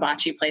like this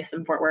hibachi place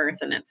in Fort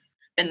Worth, and it's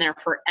been there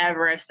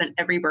forever. I've spent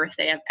every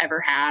birthday I've ever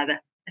had,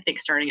 I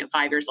think starting at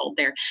 5 years old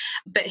there.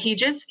 But he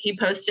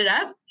posted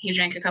up, he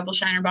drank a couple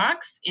Shiner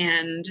Box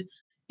and,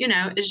 you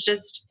know, is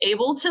just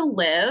able to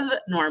live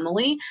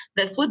normally.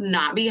 This would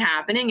not be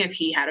happening if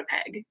he had a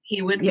peg.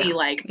 He would be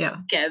like,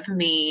 give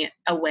me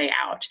a way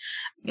out.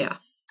 Yeah.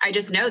 I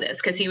just know this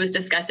because he was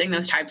discussing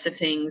those types of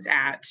things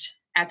at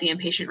the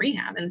inpatient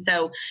rehab. And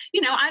so,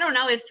 you know, I don't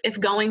know if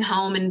going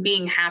home and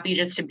being happy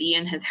just to be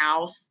in his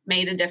house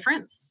made a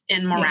difference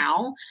in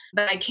morale,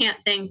 but I can't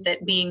think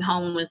that being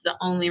home was the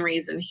only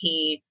reason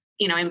he,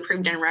 you know,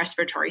 improved in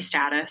respiratory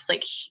status.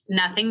 Like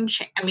nothing.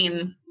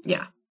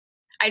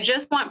 I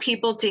just want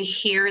people to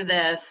hear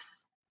this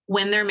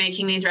when they're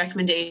making these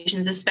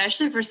recommendations,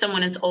 especially for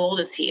someone as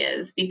old as he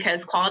is,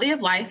 because quality of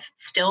life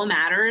still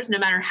matters no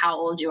matter how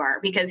old you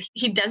are, because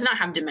he does not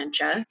have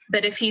dementia.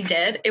 But if he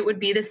did, it would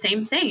be the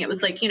same thing. It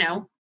was like, you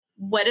know,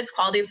 what is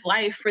quality of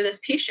life for this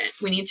patient?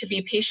 We need to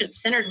be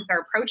patient-centered with our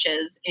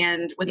approaches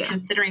and with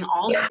considering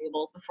all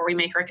variables before we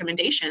make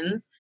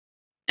recommendations.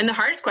 And the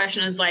hardest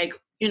question is like,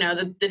 you know,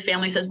 the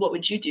family says, what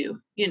would you do,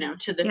 you know,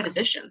 to the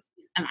physicians?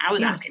 And I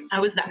was asking, I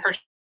was that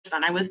person.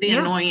 I was the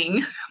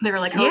annoying. They were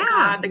like, oh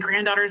God, the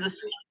granddaughter is a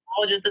speech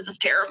pathologist. This is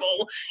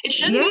terrible. It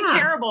shouldn't be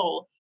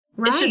terrible.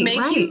 It should make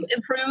you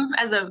improve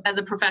as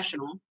a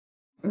professional.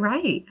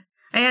 Right.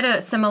 I had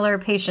a similar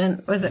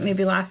patient, was it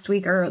maybe last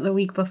week or the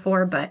week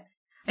before, but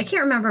I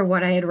can't remember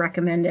what I had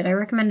recommended. I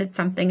recommended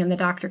something and the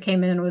doctor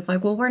came in and was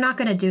like, well, we're not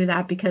going to do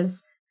that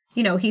because,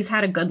 you know, he's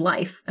had a good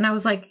life. And I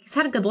was like, he's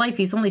had a good life.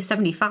 He's only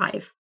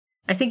 75.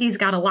 I think he's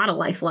got a lot of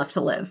life left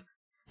to live.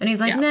 And he's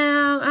like,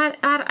 no,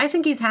 I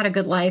think he's had a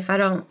good life. I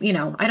don't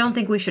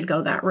think we should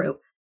go that route.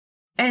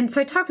 And so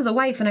I talked to the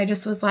wife and I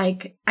just was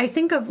like, I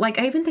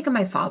even think of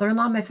my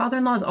father-in-law. My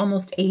father-in-law is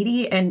almost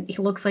 80 and he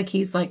looks like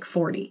he's like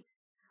 40.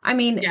 I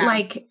mean,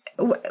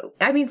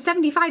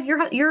 75,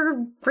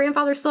 your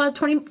grandfather still has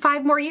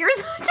 25 more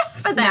years on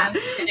top of that.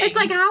 It's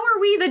like, how are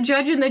we the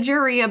judge and the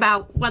jury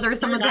about whether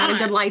someone's had a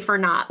good life or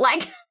not?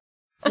 Like,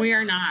 we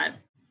are not.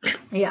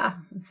 Yeah.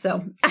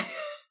 So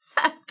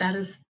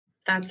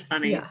that's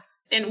funny. Yeah.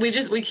 And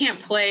we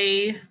can't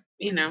play,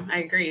 you know, I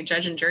agree,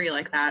 judge and jury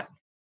like that.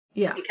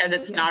 Yeah. Because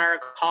it's not our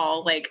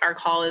call. Like our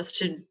call is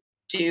to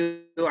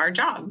do our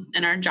job,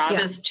 and our job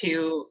is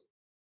to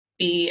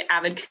be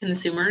avid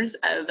consumers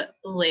of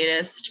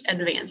latest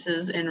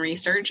advances in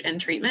research and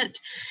treatment,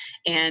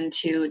 and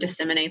to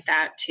disseminate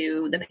that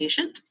to the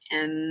patient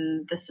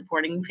and the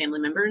supporting family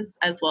members,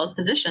 as well as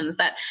physicians.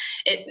 That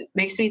it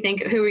makes me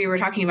think who you were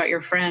talking about,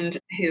 your friend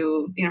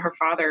who, you know, her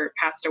father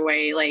passed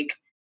away. Like,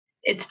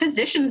 it's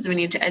physicians we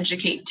need to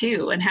educate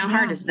too. And how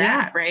hard is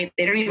that, right?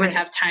 They don't even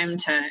have time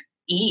to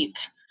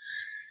eat.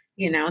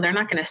 they're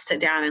not going to sit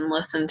down and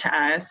listen to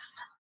us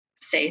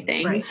say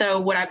things. Right. So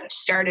what I've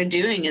started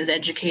doing is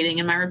educating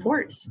in my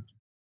reports.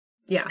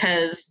 Yeah.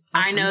 Because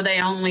I know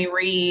they only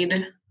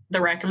read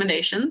the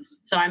recommendations.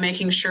 So I'm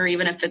making sure,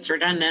 even if it's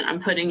redundant,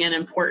 I'm putting in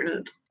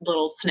important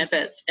little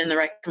snippets in the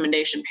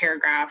recommendation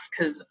paragraph,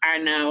 because I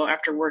know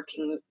after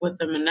working with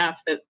them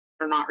enough that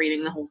they're not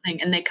reading the whole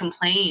thing. And they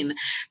complain.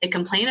 They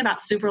complain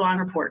about super long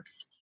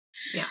reports.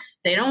 Yeah.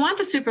 They don't want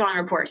the super long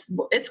reports.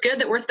 It's good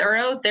that we're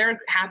thorough. They're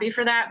happy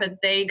for that, but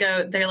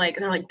they're like,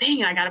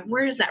 dang,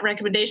 where's that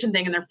recommendation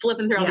thing? And they're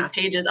flipping through all these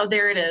pages. Oh,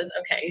 there it is.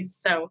 Okay.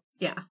 So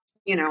yeah.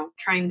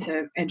 Trying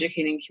to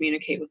educate and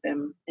communicate with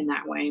them in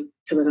that way,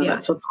 so they know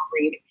that's what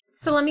they'll read.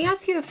 So let me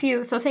ask you a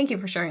few. So thank you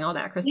for sharing all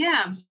that, Krista.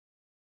 Yeah.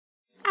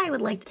 I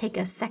would like to take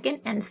a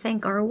second and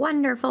thank our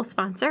wonderful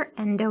sponsor,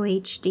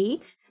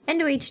 EndoHD.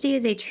 EndoHD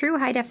is a true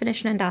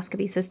high-definition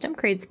endoscopy system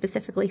created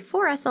specifically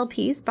for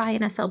SLPs by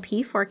an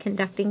SLP for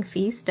conducting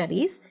FEES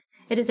studies.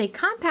 It is a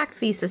compact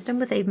FEES system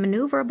with a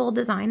maneuverable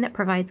design that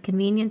provides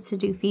convenience to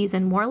do FEES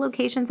in more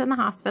locations in the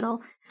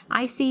hospital: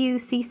 ICU,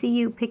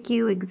 CCU,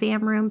 PICU,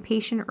 exam room,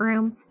 patient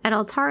room. At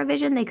Altara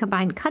Vision, they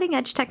combine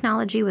cutting-edge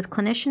technology with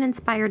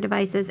clinician-inspired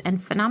devices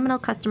and phenomenal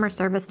customer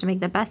service to make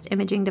the best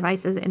imaging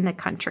devices in the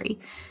country.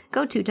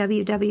 Go to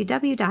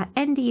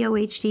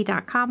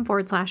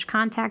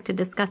www.ndohd.com/contact to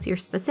discuss your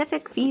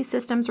specific FEES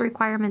systems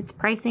requirements,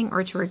 pricing,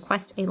 or to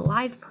request a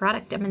live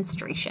product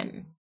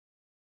demonstration.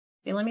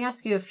 Let me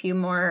ask you a few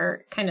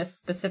more kind of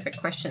specific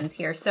questions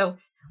here. So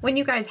when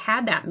you guys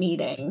had that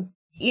meeting,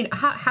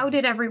 how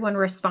did everyone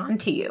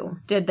respond to you?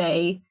 Did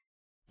they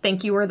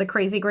think you were the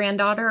crazy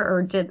granddaughter,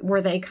 or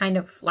were they kind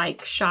of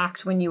like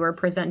shocked when you were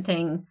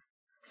presenting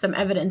some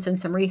evidence and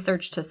some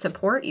research to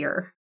support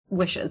your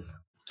wishes?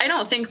 I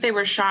don't think they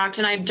were shocked,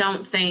 and I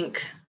don't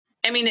think,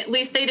 at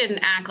least they didn't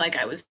act like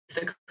I was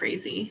the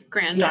crazy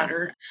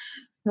granddaughter. Yeah.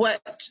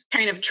 What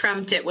kind of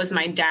trumped it was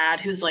my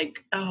dad, who's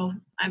like, oh,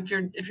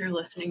 if you're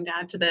listening,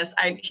 Dad, to this,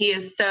 he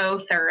is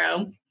so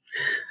thorough.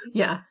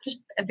 Yeah.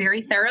 Just a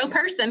very thorough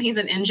person. He's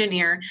an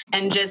engineer.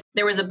 And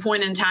there was a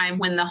point in time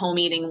when the whole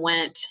meeting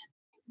went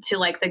to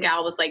the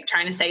gal was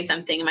trying to say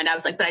something. And my dad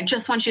was like, but I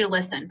just want you to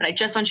listen.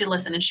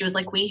 And she was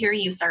like, we hear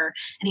you, sir.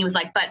 And he was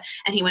like,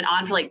 and he went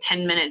on for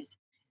 10 minutes.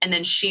 And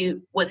then she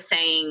was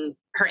saying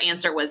her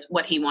answer was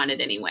what he wanted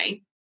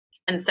anyway.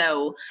 And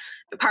so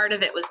part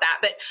of it was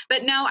that,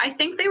 but no, I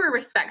think they were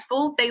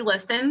respectful. They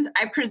listened.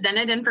 I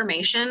presented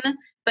information,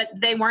 but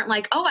they weren't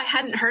like, oh, I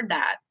hadn't heard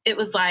that. It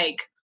was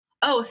like,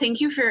 oh, thank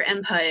you for your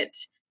input.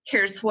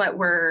 Here's what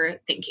we're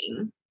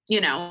thinking,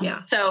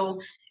 Yeah.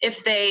 So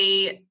if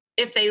they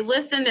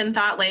listened and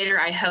thought later,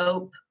 I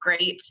hope,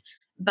 great.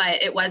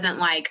 But it wasn't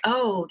like,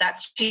 oh,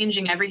 that's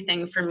changing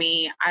everything for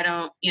me. I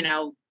don't,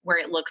 where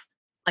it looks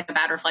like a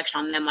bad reflection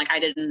on them. I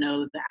didn't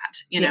know that,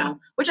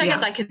 which I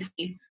guess I could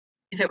see.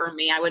 If it were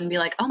me, I wouldn't be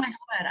like, oh my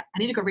God, I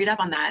need to go read up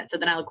on that. So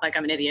then I look like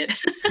I'm an idiot.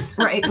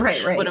 Right.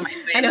 What am I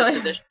doing? I know.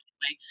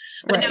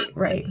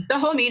 Right. The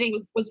whole meeting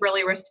was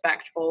really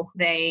respectful.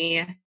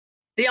 The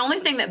only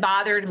thing that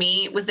bothered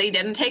me was they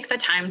didn't take the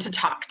time to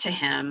talk to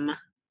him.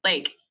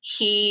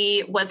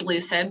 He was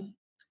lucid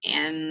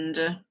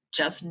and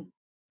just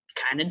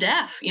kind of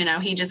deaf.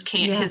 He just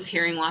can't, his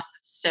hearing loss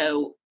is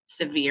so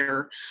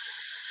severe.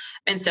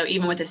 And so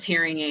even with his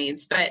hearing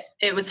aids, but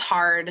it was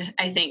hard,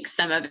 I think,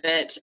 some of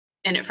it.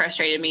 And it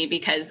frustrated me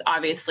because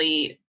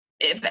obviously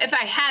if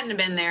I hadn't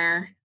been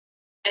there,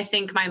 I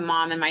think my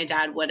mom and my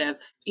dad would have,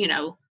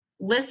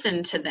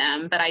 listened to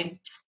them, but I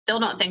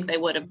still don't think they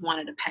would have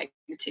wanted a PEG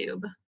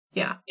tube.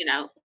 Yeah.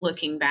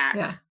 Looking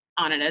back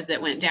on it as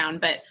it went down.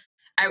 But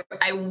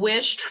I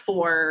wished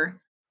for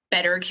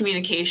better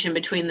communication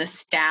between the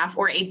staff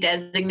or a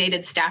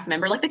designated staff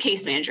member, like the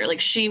case manager.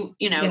 She,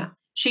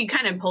 she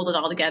kind of pulled it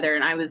all together,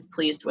 and I was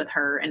pleased with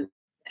her and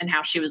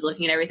how she was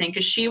looking at everything.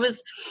 Because she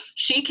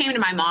came to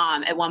my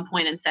mom at one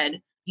point and said,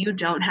 you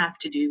don't have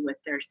to do what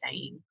they're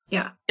saying.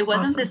 Yeah. It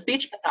wasn't the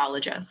speech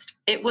pathologist.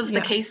 It was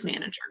the case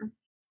manager.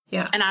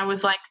 Yeah. And I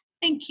was like,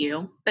 thank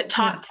you. But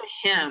talked to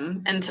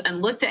him and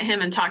looked at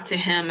him and talked to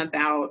him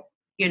about,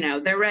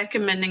 they're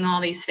recommending all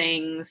these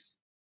things.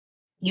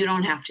 You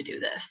don't have to do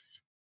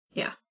this.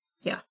 Yeah.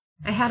 Yeah.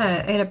 I had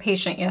a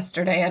patient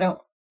yesterday. I don't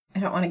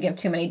want to give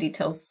too many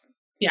details.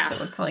 Yeah. So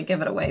it would probably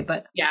give it away,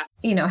 but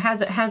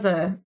has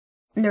a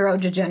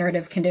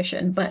neurodegenerative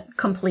condition, but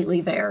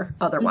completely there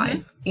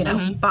otherwise.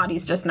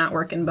 Body's just not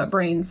working, but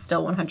brain's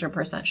still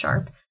 100%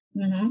 sharp.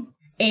 Mm-hmm.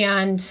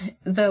 And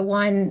the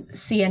one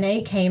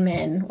CNA came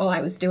in while I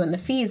was doing the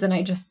fees, and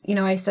I just,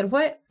 I said,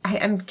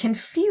 I'm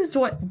confused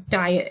what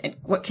diet,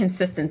 what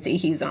consistency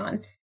he's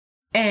on.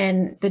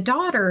 And the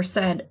daughter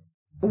said,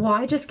 well,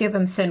 I just give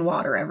him thin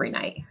water every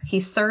night.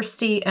 He's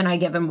thirsty and I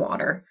give him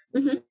water.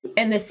 Mm-hmm.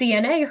 And the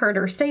CNA heard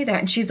her say that,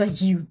 and she's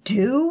like, you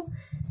do?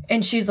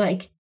 And she's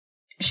like,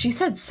 she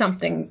said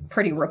something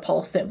pretty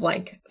repulsive,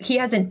 like, he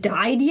hasn't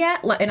died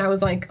yet. And I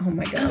was like, oh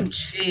my God.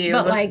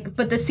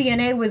 But the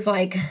CNA was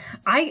like,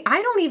 I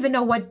don't even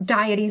know what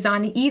diet he's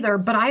on either,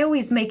 but I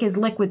always make his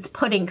liquids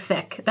pudding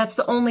thick. That's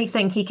the only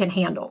thing he can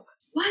handle.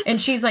 What?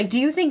 And she's like, do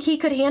you think he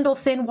could handle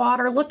thin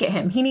water? Look at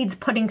him. He needs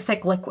pudding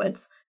thick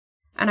liquids.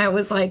 And I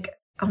was like,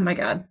 oh my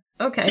God.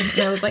 Okay.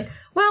 And I was like,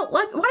 well,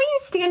 why don't you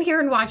stand here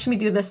and watch me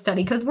do this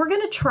study? Because we're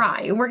going to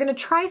try. And we're going to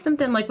try some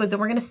thin liquids and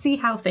we're going to see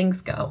how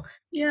things go.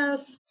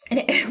 Yes. And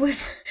it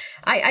was,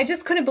 I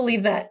just couldn't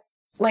believe that.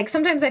 Like,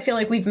 sometimes I feel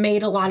like we've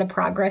made a lot of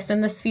progress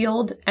in this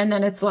field. And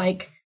then it's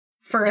like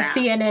for a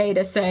CNA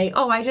to say,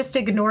 oh, I just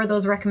ignore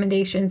those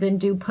recommendations and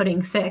do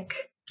pudding thick.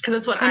 Because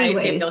that's what I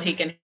feel he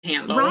can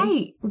handle.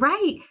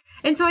 Right.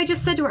 And so I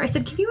just said to her, I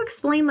said, can you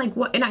explain like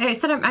what, and I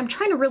said, I'm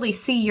trying to really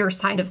see your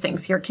side of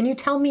things here. Can you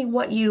tell me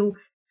what you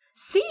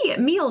see at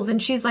meals?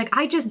 And she's like,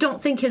 I just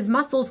don't think his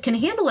muscles can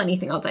handle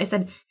anything else. I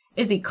said,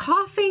 is he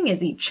coughing?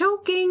 Is he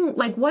choking?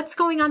 Like, what's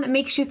going on that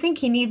makes you think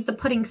he needs the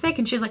pudding thick?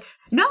 And she's like,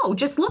 no,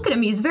 just look at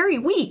him. He's very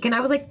weak. And I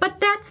was like, but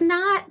that's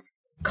not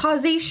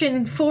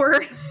causation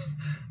for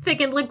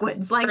thickened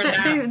liquids. Like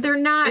they're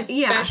not,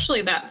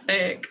 especially that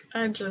thick.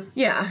 Let's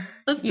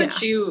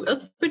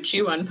put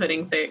you on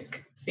pudding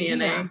thick,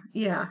 CNA.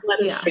 Yeah.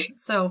 Let us see.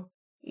 So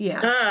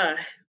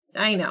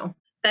I know.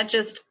 That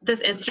just,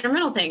 this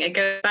instrumental thing, it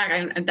goes back.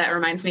 That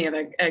reminds me of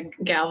a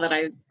gal that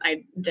I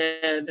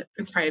did.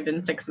 It's probably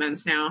been 6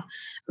 months now,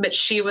 but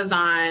she was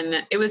on,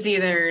 it was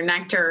either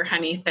Nectar or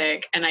Honey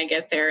Thick. And I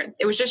get there,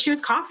 it was just, she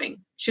was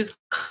coughing. She was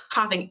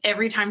coughing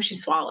every time she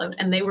swallowed,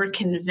 and they were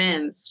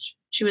convinced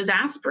she was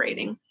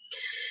aspirating.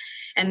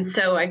 And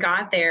so I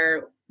got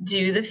there,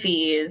 do the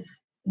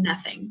fees,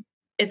 nothing.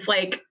 It's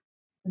like,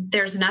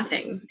 there's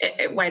nothing.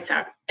 It whites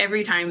out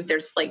every time.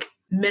 There's like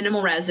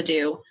minimal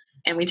residue.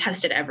 And we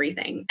tested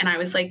everything. And I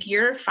was like,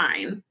 you're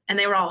fine. And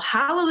they were all,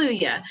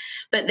 hallelujah.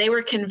 But they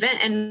were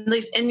convinced, and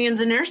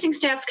the nursing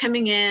staff's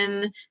coming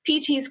in,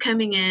 PT's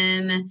coming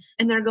in,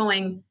 and they're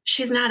going,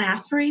 she's not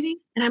aspirating.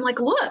 And I'm like,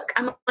 look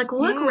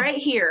right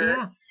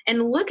here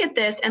and look at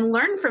this and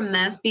learn from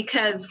this,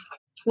 because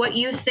what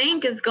you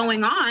think is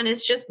going on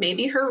is just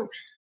maybe her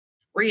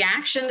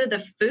reaction to the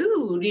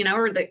food,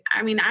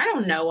 I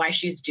don't know why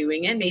she's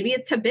doing it. Maybe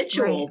it's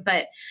habitual,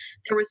 but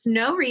there was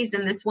no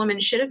reason this woman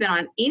should have been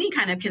on any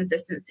kind of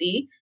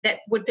consistency that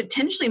would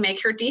potentially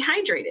make her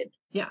dehydrated.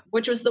 Yeah.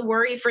 Which was the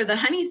worry for the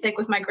Honey Thick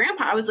with my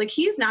grandpa. I was like,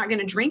 he's not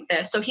going to drink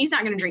this. So he's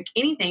not going to drink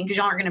anything because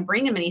y'all aren't going to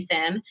bring him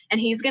anything. And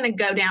he's going to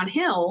go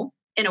downhill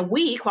in a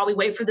week while we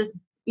wait for this,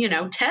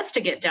 test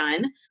to get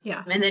done.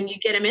 Yeah. And then you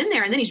get him in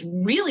there and then he's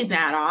really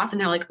bad off. And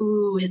they're like,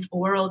 ooh, his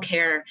oral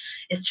care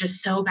is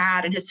just so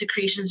bad and his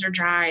secretions are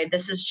dried.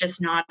 This is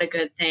just not a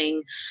good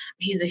thing.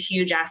 He's a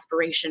huge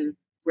aspiration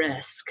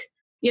risk,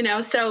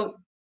 so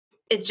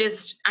it's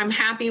just, I'm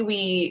happy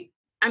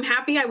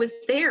I was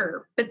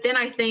there. But then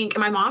I think,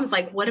 and my mom's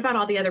like, what about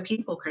all the other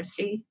people,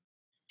 Christy?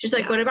 She's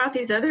like, what about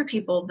these other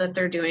people that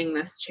they're doing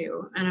this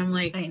to? And I'm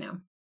like, I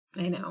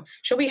know.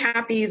 She'll be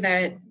happy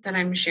that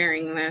I'm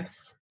sharing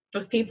this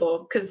with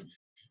people. Cause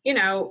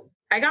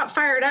I got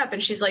fired up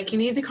and she's like, you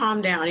need to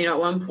calm down, at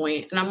one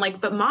point. And I'm like,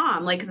 but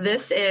Mom, like,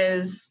 this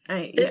is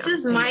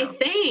my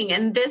thing.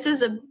 And this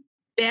is a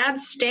bad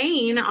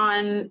stain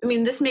on,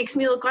 this makes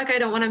me look like I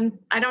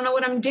don't know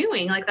what I'm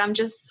doing. Like, I'm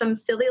just some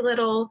silly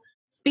little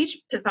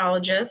speech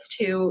pathologist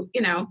who,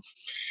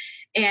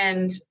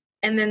 and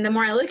then the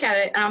more I look at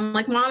it, I'm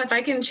like, Mom, if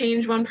I can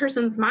change one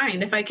person's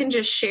mind, if I can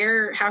just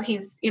share how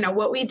he's,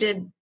 what we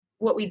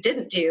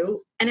didn't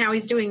do and how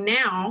he's doing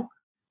now,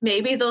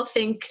 maybe they'll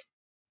think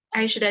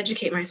I should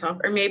educate myself,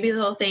 or maybe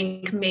they'll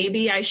think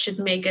maybe I should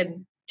make a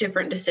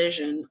different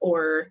decision,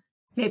 or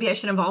maybe I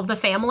should involve the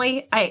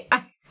family. I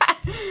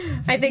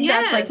think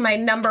that's like my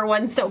number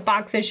one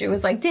soapbox issue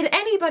is like, did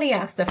anybody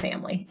ask the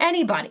family?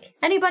 Anybody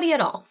at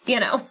all?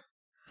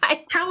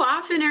 How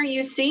often are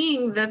you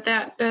seeing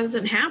that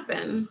doesn't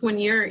happen when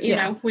you're,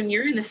 when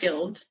you're in the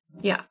field?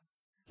 Yeah.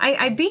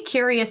 I'd be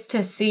curious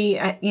to see,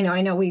 I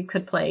know we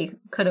could play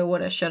coulda,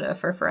 woulda, shoulda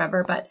for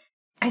forever, but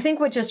I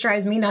think what just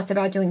drives me nuts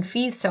about doing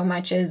fees so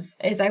much is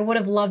I would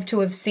have loved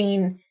to have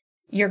seen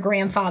your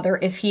grandfather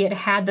if he had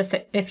had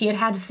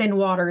thin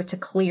water to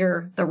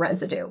clear the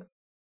residue.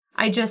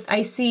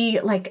 I see,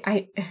 like,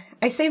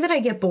 I say that I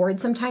get bored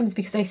sometimes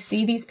because I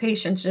see these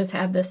patients just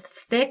have this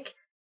thick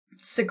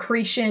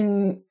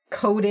secretion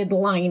coated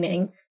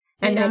lining,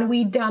 and then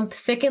we dump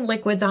thickened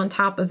liquids on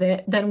top of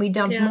it. Then we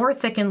dump more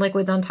thickened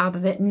liquids on top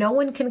of it. No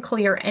one can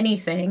clear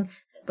anything.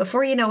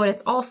 Before you know it,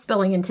 it's all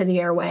spilling into the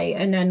airway.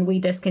 And then we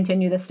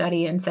discontinue the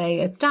study and say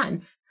it's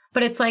done.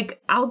 But it's like,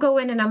 I'll go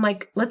in and I'm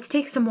like, let's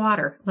take some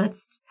water.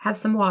 Let's have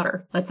some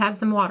water. Let's have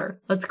some water.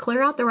 Let's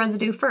clear out the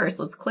residue first.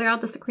 Let's clear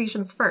out the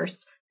secretions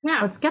first. Yeah.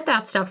 Let's get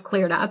that stuff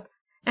cleared up.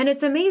 And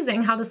it's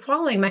amazing how the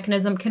swallowing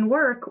mechanism can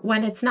work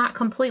when it's not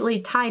completely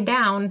tied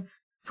down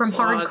from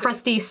hard,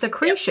 crusty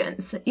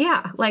secretions. Yep.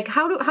 Yeah. Like,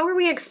 how are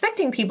we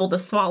expecting people to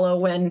swallow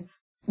when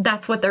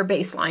that's what their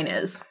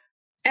baseline is?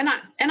 And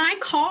I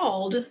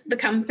called the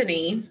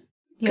company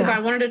because I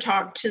wanted to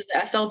talk to the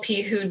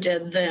SLP who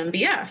did the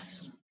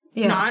MBS.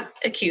 Yeah. Not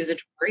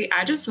accusatory.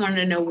 I just wanted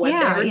to know what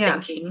they were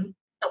thinking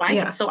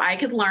so I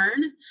could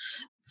learn.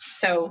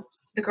 So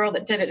the girl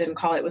that did it didn't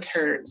call. It was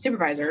her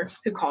supervisor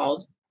who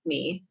called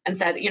me and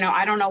said,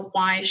 I don't know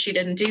why she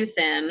didn't do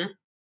thin.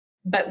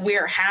 but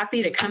we're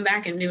happy to come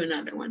back and do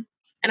another one.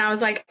 And I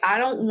was like, I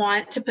don't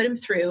want to put him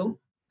through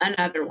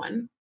another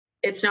one.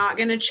 It's not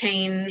going to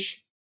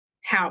change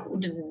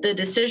the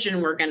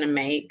decision we're going to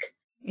make.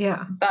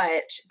 Yeah.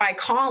 But by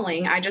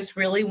calling, I just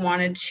really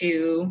wanted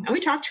to, and we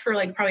talked for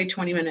like probably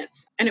 20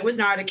 minutes, and it was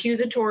not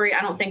accusatory.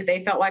 I don't think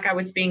they felt like I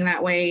was being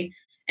that way.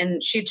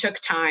 And she took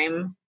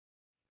time.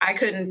 I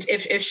couldn't,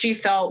 if she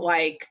felt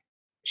like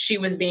she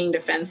was being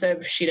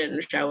defensive, she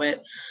didn't show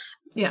it.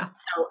 Yeah.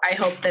 So I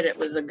hope that it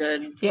was a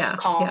good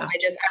call. Yeah.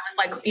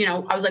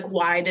 I was like,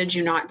 why did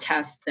you not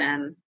test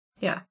then?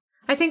 Yeah.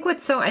 I think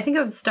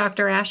it was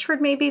Dr.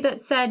 Ashford maybe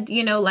that said,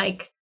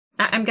 like,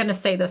 I'm going to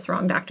say this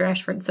wrong, Dr.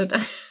 Ashford. So,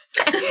 but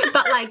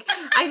like,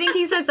 I think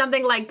he says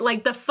something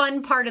like the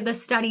fun part of the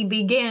study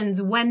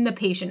begins when the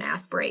patient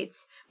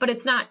aspirates, but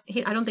it's not,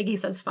 I don't think he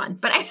says fun,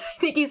 but I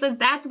think he says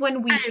that's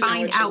when we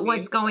find out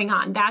what's going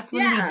on. That's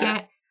when we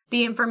get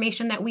the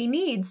information that we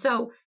need.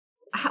 So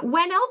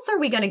when else are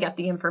we going to get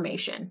the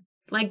information?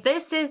 Like,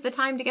 this is the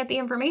time to get the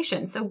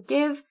information. So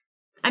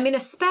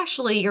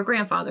especially your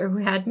grandfather, who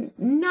had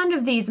none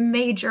of these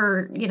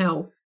major,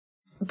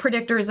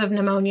 predictors of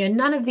pneumonia,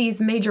 none of these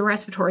major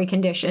respiratory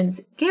conditions.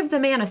 Give the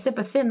man a sip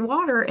of thin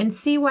water and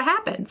see what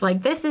happens.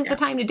 Like, this is the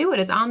time to do it,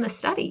 is on the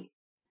study.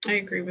 I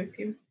agree with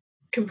you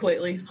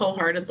completely,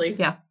 wholeheartedly.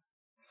 Yeah.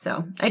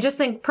 So I just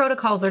think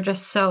protocols are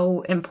just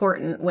so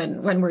important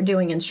when we're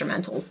doing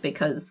instrumentals,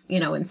 because,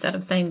 instead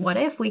of saying what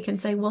if, we can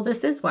say, well,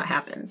 this is what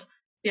happened.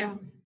 Yeah,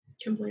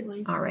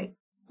 completely. All right.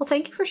 Well,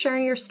 thank you for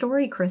sharing your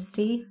story,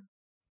 Christy.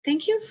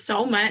 Thank you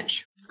so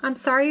much. I'm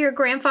sorry your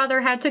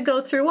grandfather had to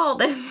go through all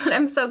this, but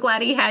I'm so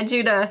glad he had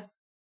you to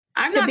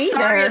I'm not be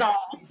sorry there. at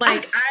all.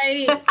 Like,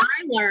 I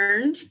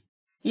learned.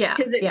 Yeah.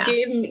 Because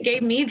it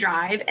gave me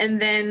drive,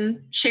 and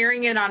then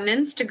sharing it on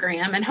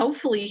Instagram, and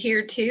hopefully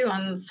here too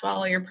on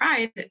Swallow Your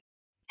Pride,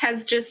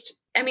 has just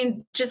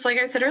like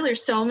I said earlier,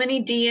 so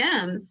many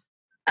DMs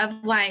of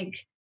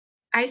like,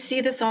 I see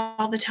this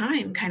all the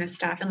time kind of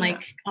stuff, and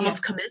like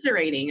almost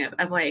commiserating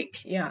of like,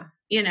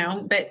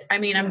 but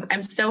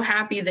I'm so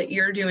happy that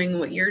you're doing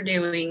what you're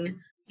doing.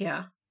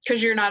 Yeah.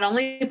 Because you're not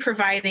only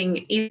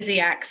providing easy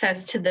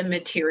access to the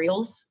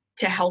materials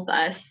to help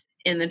us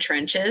in the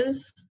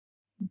trenches,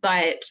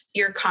 but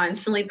you're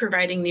constantly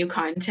providing new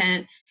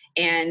content,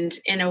 and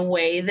in a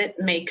way that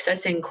makes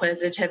us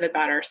inquisitive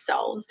about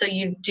ourselves. So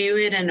you do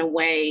it in a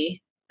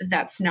way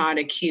that's not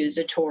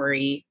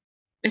accusatory,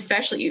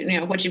 especially,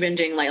 what you've been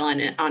doing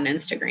lately on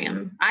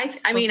Instagram. I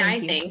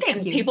think,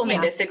 and people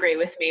may disagree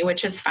with me,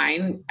 which is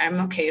fine.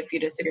 I'm okay if you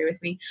disagree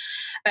with me.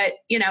 But,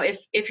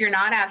 if you're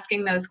not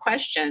asking those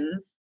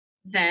questions,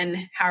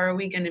 then how are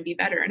we going to be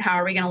better? And how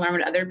are we going to learn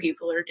what other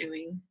people are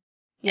doing?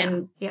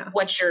 And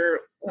what your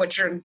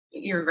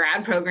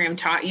grad program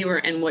taught you,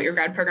 and what your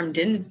grad program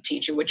didn't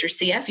teach you, what your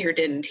CF year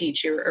didn't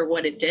teach you, or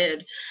what it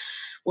did.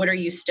 What are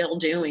you still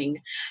doing?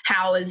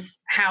 How is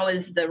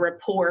the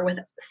rapport with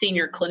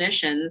senior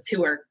clinicians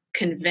who are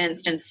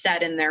convinced and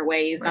set in their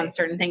ways on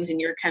certain things,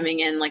 and you're coming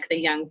in like the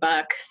young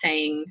buck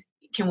saying,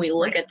 can we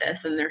look at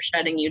this? And they're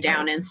shutting you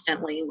down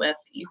instantly with,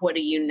 what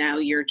do you know?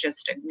 You're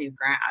just a new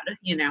grad,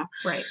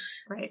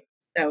 Right.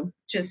 So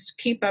just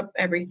keep up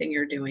everything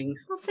you're doing.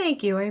 Well,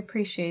 thank you. I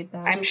appreciate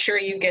that. I'm sure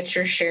you get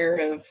your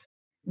share of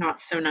not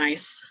so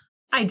nice.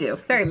 I do,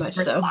 very much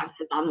so.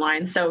 Responses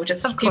online. So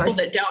just people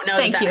that don't know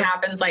that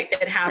happens, like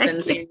it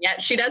happens, and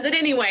yet she does it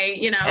anyway,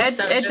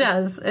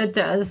 It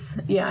does.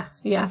 Yeah.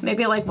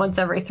 Maybe like once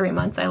every 3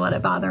 months I let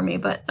it bother me,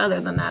 but other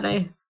than that,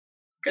 I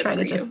try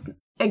to just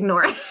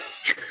ignore it.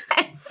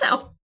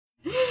 So,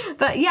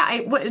 but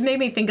it made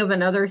me think of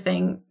another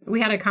thing. We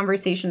had a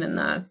conversation in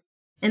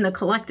the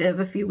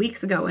collective a few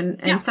weeks ago,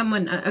 and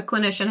someone, a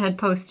clinician, had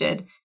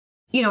posted,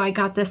 I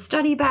got this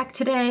study back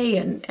today,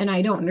 and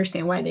I don't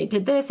understand why they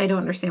did this. I don't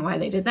understand why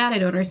they did that. I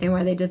don't understand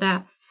why they did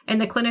that.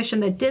 And the clinician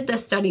that did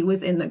this study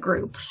was in the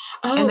group.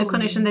 Oh. And the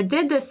clinician that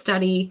did this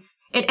study,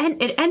 it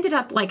ended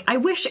up like, I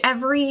wish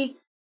every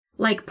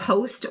like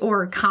post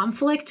or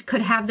conflict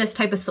could have this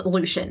type of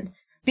solution,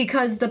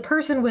 because the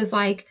person was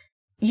like,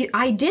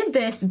 I did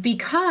this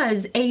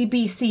because A,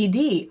 B, C,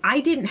 D. I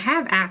didn't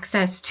have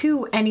access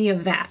to any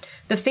of that.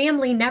 The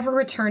family never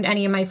returned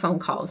any of my phone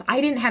calls.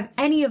 I didn't have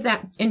any of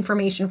that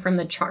information from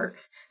the chart.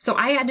 So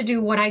I had to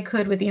do what I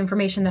could with the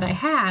information that I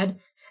had.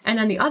 And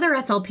then the other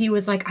SLP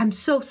was like, I'm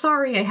so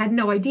sorry. I had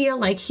no idea.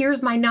 Like,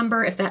 here's my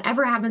number. If that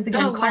ever happens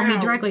again, call me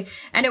directly.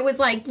 And it was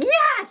like,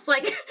 yes,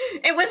 like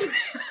it was,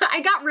 I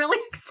got really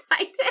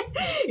excited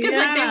because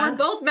like they were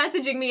both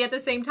messaging me at the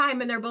same time,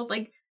 and they're both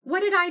like,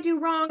 what did I do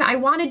wrong? I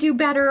want to do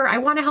better. I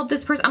want to help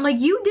this person. I'm like,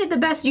 you did the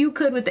best you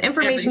could with the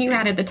information you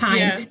had at the time.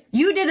 Yes.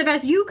 You did the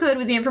best you could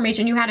with the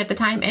information you had at the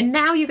time. And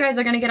now you guys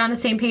are going to get on the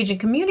same page and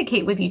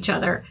communicate with each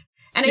other.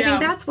 And I think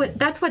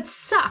that's what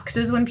sucks,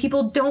 is when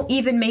people don't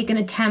even make an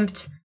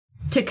attempt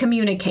to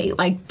communicate.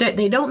 Like,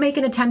 they don't make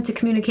an attempt to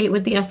communicate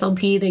with the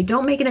SLP. They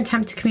don't make an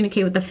attempt to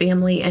communicate with the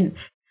family. And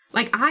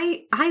like,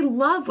 I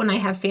love when I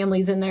have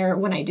families in there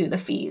when I do the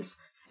fees.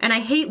 And I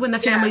hate when the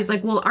family's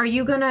like, well, are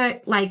you going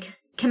to like,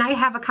 can I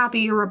have a copy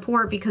of your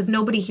report? Because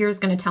nobody here is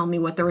going to tell me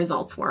what the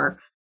results were.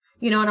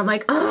 and I'm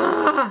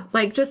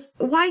like, just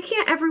why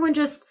can't everyone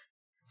just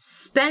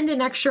spend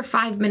an extra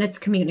 5 minutes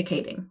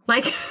communicating?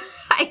 Like,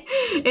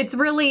 it's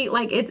really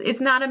like,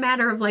 it's not a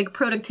matter of like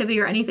productivity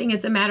or anything.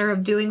 It's a matter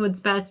of doing what's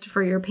best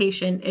for your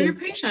patient,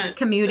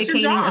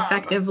 communicating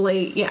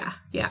effectively. Yeah.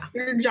 Yeah.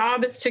 Your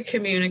job is to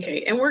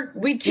communicate. And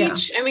we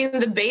teach, I mean,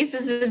 the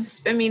basis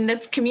is,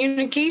 that's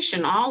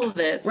communication, all of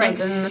it. Right.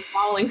 So then the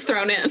following's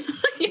thrown in.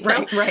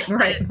 Right.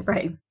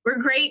 We're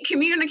great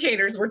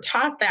communicators. We're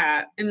taught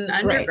that in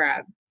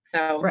undergrad.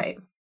 So. Right.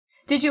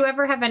 Did you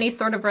ever have any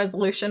sort of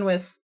resolution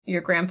with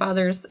your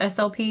grandfather's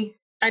SLP?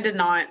 I did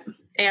not.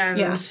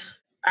 And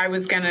I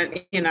was gonna,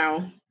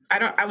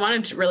 I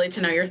wanted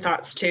to know your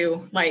thoughts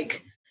too.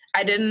 Like,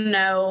 I didn't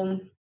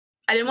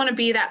want to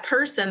be that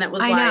person that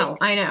was I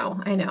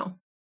know.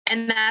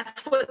 And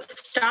that's what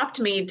stopped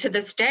me to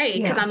this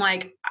day. Because I'm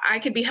like, I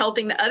could be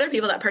helping the other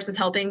people that person's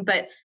helping,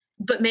 but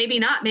maybe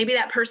not. Maybe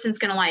that person's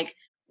going to like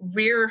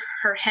rear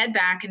her head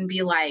back and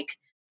be like,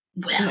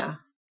 well,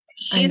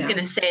 she's going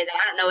to say that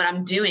I don't know what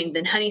I'm doing.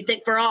 Then honey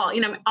thick for all,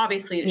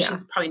 obviously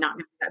she's probably not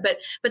going to do that.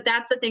 But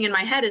that's the thing in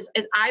my head is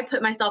I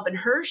put myself in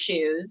her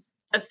shoes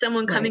of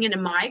someone coming into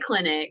my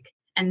clinic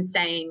and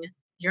saying,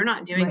 you're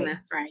not doing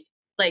this right.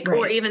 Like,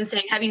 or even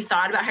saying, have you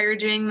thought about how you're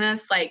doing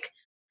this? Like,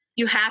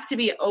 you have to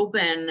be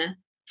open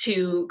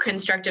to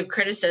constructive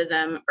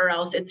criticism or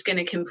else it's going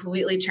to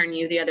completely turn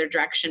you the other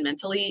direction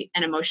mentally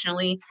and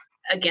emotionally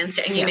against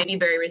it. And you may be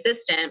very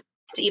resistant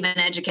to even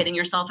educating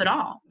yourself at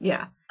all.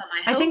 Yeah.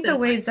 I think the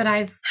ways that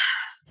I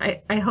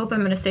hope I'm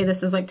going to say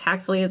this as like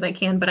tactfully as I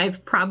can, but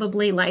I've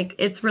probably like,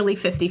 it's really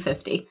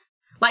 50-50.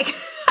 Like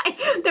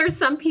there's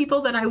some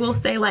people that I will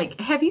say like,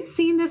 have you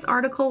seen this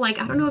article? Like,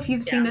 I don't know if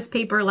you've seen this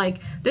paper, like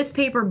this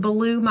paper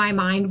blew my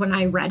mind when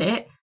I read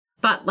it,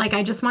 but like,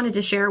 I just wanted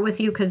to share it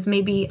with you. Cause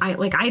maybe I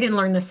didn't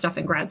learn this stuff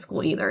in grad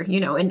school either,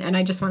 and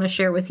I just want to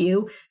share with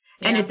you.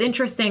 Yeah. And it's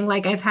interesting.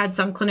 Like I've had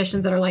some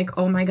clinicians that are like,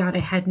 oh my God,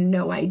 I had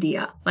no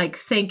idea. Like,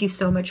 thank you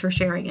so much for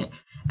sharing it.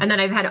 And then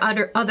I've had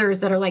others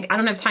that are like, I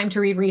don't have time to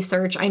read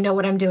research. I know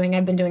what I'm doing.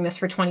 I've been doing this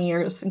for 20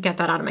 years. Get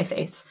that out of my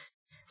face.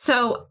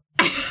 So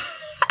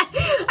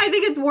I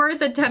think it's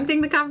worth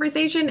attempting the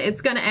conversation.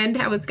 It's going to end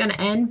how it's going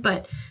to end.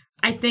 But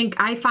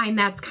I find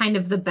that's kind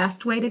of the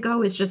best way to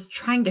go is just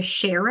trying to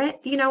share it,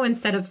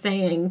 instead of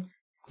saying,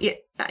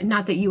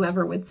 not that you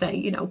ever would say,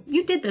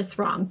 you did this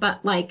wrong.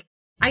 But like,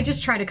 I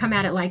just try to come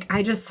at it like,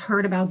 I just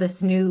heard about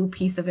this new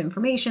piece of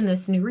information,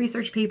 this new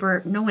research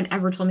paper. No one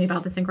ever told me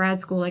about this in grad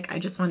school. Like, I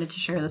just wanted to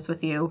share this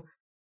with you,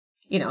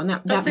 and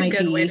that might be a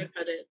good way to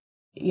put it.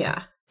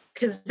 Yeah.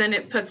 Because then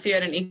it puts you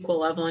at an equal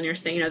level and you're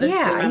saying, this blew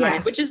my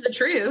mind, which is the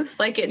truth.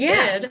 Like it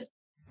did.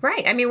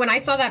 Right. I mean, when I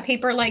saw that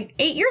paper like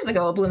 8 years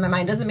ago, it blew my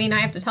mind. Doesn't mean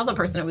I have to tell the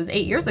person it was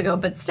 8 years ago,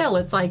 but still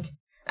it's like,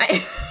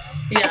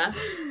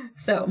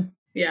 So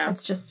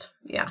it's just,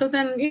 So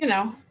then,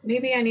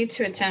 maybe I need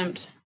to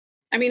attempt.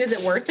 I mean, is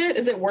it worth it?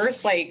 Is it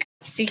worth like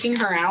seeking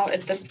her out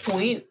at this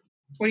point?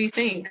 What do you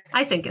think?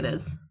 I think it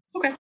is.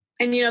 Okay.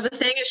 And, the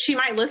thing is she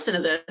might listen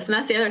to this. And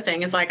that's the other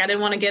thing is like, I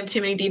didn't want to give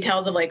too many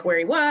details of like where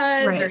he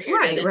was or who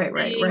Right.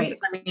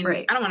 I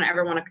mean, I don't want to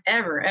ever want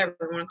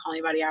to call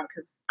anybody out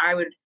because I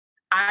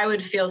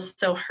would feel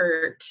so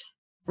hurt.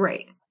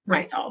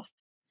 Myself.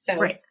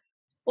 So,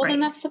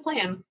 then that's the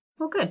plan.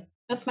 Well, good.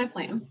 That's my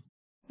plan.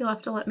 You'll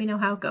have to let me know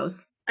how it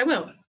goes. I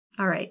will.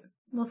 All right.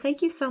 Well,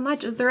 thank you so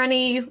much. Is there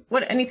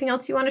anything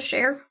else you want to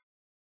share?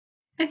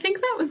 I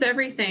think that was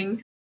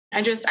everything.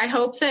 I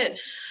hope that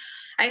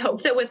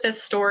with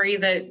this story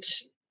that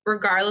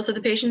regardless of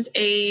the patient's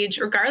age,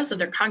 regardless of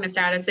their cognitive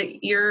status,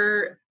 that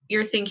you're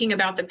thinking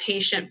about the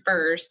patient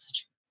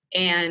first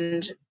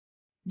and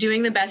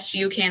doing the best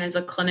you can as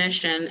a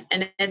clinician.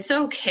 And it's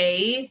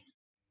okay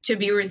to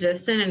be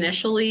resistant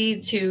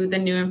initially to the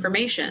new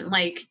information.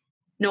 Like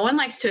no one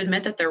likes to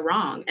admit that they're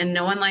wrong and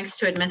no one likes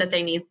to admit that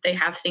they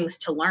have things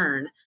to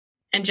learn.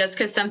 And just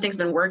because something's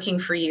been working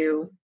for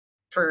you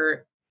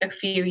for a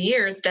few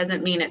years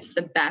doesn't mean it's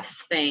the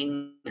best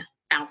thing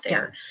out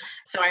there.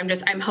 So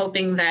I'm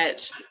hoping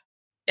that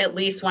at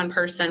least one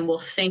person will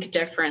think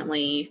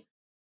differently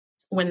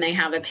when they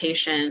have a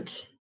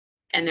patient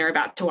and they're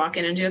about to walk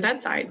in and do a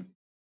bedside.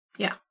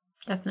 Yeah,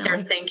 definitely.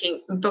 They're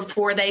thinking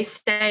before they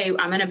say,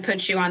 I'm going to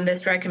put you on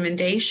this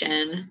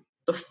recommendation,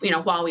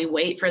 while we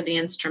wait for the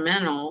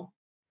instrumental,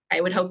 I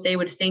would hope they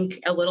would think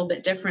a little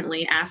bit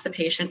differently. Ask the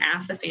patient,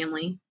 ask the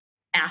family,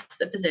 ask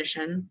the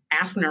physician,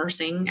 ask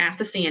nursing, ask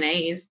the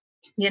CNAs,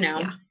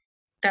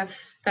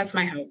 that's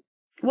my hope.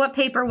 What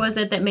paper was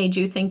it that made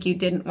you think you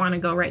didn't want to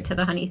go right to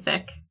the honey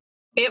thick?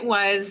 It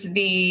was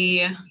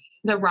the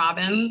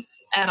Robbins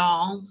et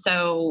al.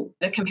 So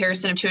the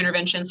comparison of 2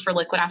 interventions for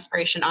liquid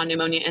aspiration on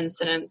pneumonia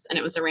incidence, and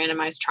it was a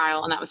randomized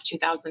trial, and that was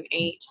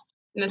 2008.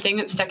 And the thing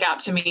that stuck out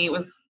to me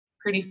was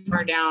pretty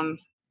far down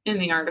in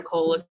the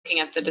article, looking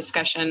at the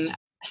discussion.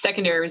 A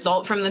secondary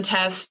result from the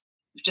test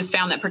just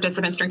found that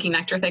participants drinking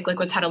nectar-thick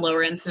liquids had a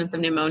lower incidence of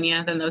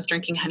pneumonia than those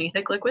drinking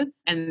honey-thick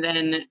liquids. And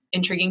then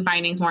intriguing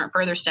findings warrant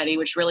further study,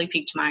 which really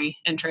piqued my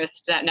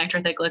interest, that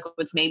nectar-thick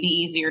liquids may be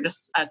easier to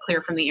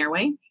clear from the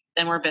airway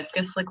than more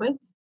viscous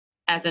liquids.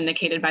 as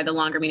indicated by the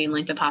longer median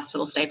length of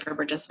hospital stay for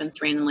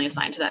participants randomly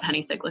assigned to that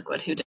honey thick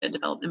liquid who did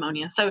develop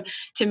pneumonia. So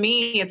to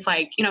me, it's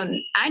like,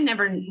 I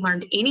never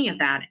learned any of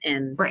that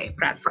in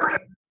grad school.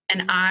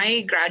 And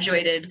I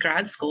graduated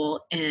grad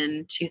school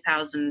in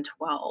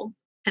 2012,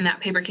 and that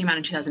paper came out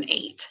in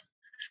 2008.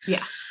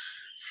 Yeah.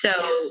 So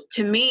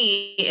to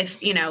me, if,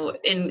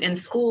 in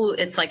school,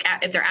 it's like,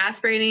 if they're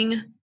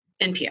aspirating,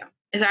 NPO.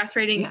 Is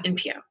aspirating,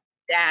 NPO.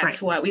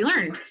 That's what we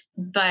learned.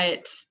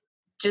 But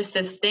just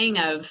this thing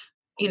of,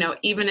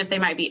 even if they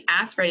might be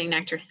aspirating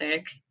nectar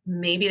thick,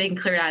 maybe they can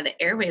clear it out of the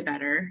airway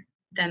better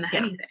than the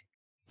honey thick.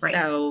 Right.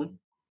 So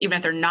even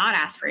if they're not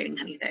aspirating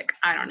honey thick,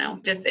 I don't know.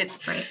 Just it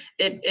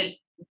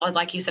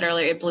like you said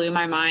earlier, it blew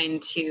my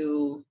mind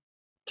to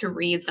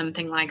read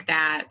something like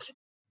that,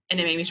 and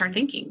it made me start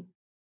thinking.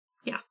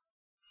 Yeah.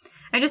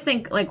 I just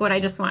think what I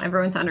just want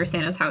everyone to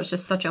understand is how it's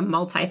just such a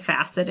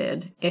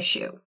multifaceted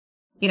issue.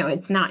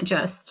 It's not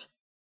just,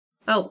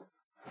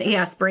 he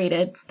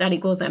aspirated, that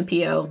equals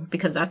NPO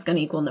because that's going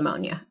to equal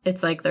pneumonia.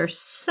 It's like there's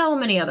so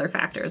many other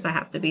factors that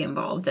have to be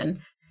involved. And,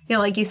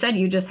 like you said,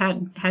 you just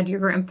had your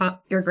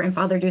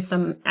grandfather do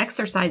some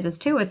exercises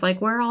too. It's like,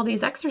 where are all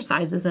these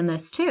exercises in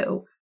this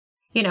too?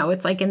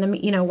 It's like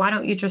why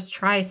don't you just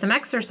try some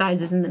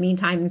exercises in the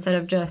meantime instead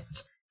of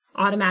just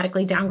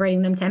automatically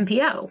downgrading them to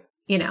NPO,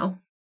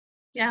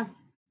 Yeah,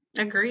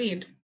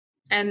 agreed.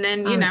 And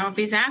then, if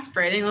he's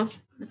aspirating, let's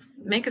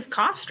make his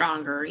cough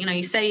stronger.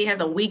 You say he has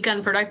a weak,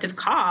 unproductive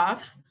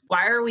cough.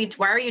 Why are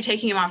you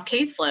taking him off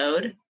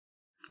caseload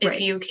if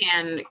you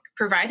can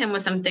provide him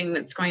with something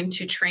that's going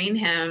to train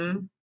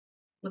him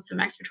with some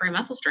expiratory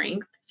muscle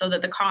strength so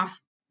that the cough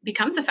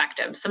becomes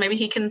effective? So maybe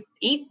he can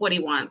eat what he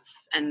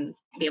wants and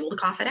be able to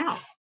cough it out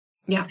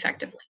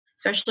effectively,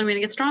 especially when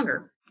he gets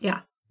stronger.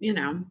 Yeah.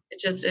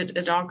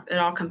 It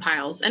all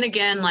compiles. And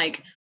again,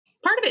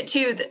 part of it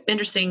too,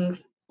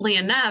 interestingly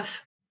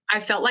enough, I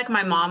felt like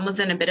my mom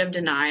was in a bit of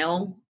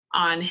denial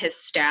on his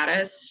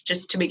status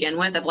just to begin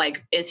with, of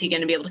is he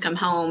going to be able to come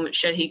home?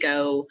 Should he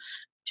go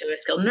to a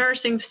skilled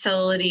nursing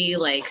facility?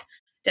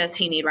 Does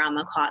he need round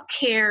the clock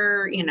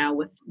care,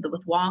 with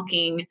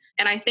walking?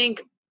 And I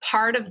think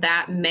part of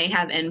that may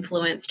have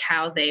influenced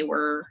how they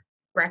were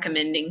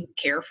recommending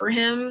care for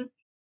him,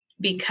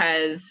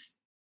 because,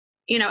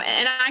 and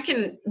I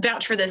can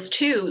vouch for this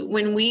too.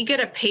 When we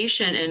get a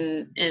patient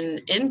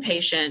in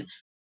inpatient,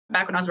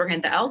 back when I was working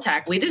at the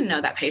LTAC, we didn't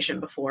know that patient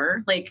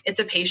before. It's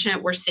a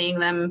patient, we're seeing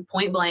them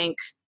point blank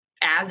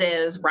as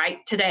is right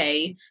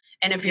today.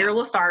 And if you're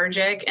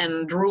lethargic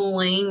and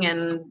drooling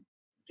and,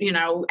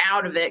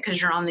 out of it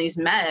because you're on these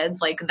meds,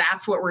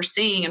 that's what we're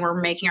seeing. And we're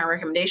making our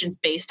recommendations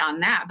based on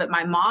that. But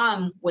my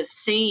mom was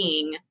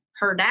seeing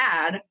her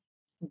dad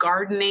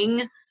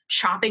gardening,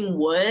 chopping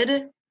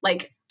wood,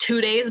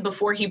 2 days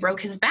before he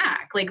broke his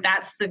back.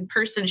 That's the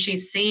person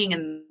she's seeing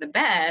in the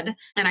bed.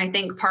 And I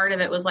think part of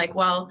it was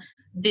well,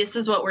 this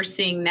is what we're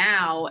seeing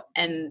now.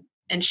 And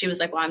she was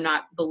like, well, I'm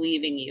not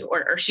believing you,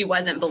 or she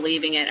wasn't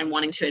believing it and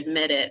wanting to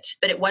admit it.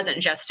 But it wasn't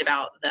just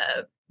about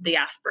the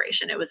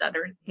aspiration. It was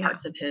other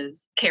parts of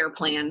his care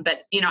plan.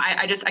 But,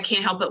 I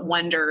can't help but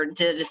wonder,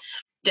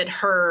 did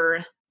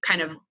her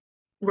kind of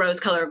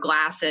rose-colored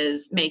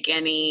glasses make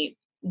any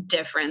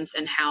difference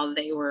in how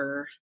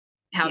the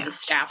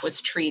staff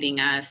was treating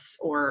us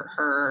or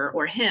her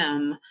or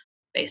him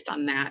based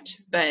on that?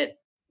 But,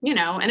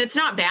 and it's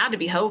not bad to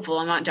be hopeful.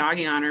 I'm not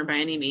dogging on her by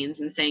any means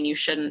and saying you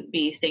shouldn't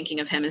be thinking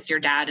of him as your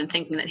dad and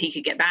thinking that he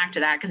could get back to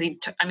that. Cause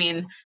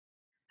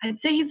I'd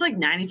say he's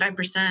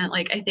 95%.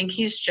 I think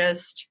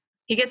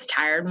he gets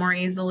tired more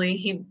easily.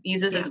 He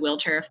uses his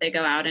wheelchair if they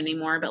go out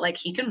anymore, but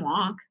he can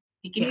walk.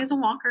 He can use a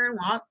walker and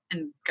walk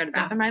and go to the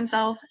bathroom by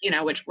himself,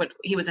 which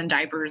he was in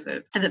diapers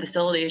at the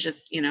facility is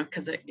just,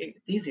 because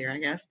it's easier, I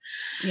guess.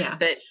 Yeah.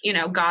 But,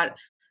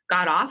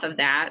 got off of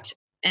that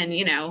and,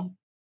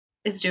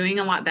 is doing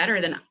a lot better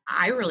than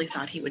I really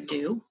thought he would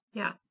do.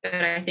 Yeah. But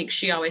I think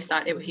she always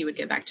thought he would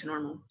get back to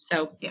normal.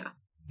 So. Yeah.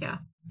 Yeah.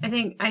 I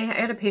think I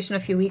had a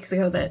patient a few weeks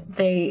ago that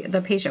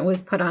the patient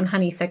was put on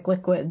honey thick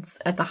liquids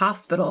at the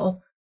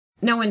hospital.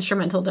 No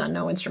instrumental done,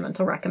 no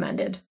instrumental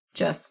recommended,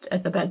 just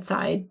at the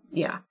bedside.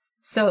 Yeah.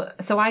 So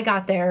I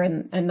got there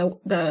and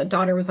the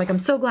daughter was like, I'm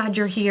so glad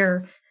you're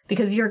here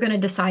because you're going to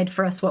decide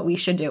for us what we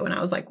should do. And I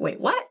was like, wait,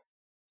 what?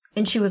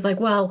 And she was like,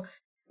 well,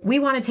 we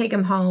want to take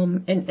him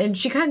home. And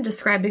she kind of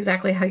described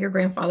exactly how your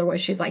grandfather was.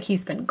 She's like,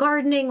 he's been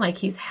gardening,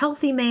 he's a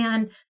healthy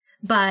man.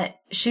 But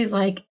she's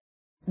like,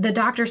 the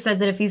doctor says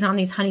that if he's on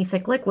these honey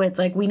thick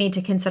liquids, we need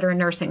to consider a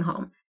nursing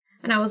home.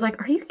 And I was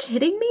like, are you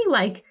kidding me?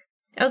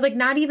 I was like,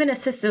 not even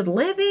assisted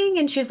living?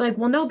 And she's like,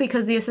 well, no,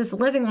 because the assisted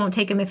living won't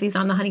take him if he's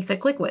on the honey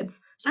thick liquids.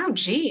 Oh,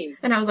 gee.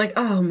 And I was like,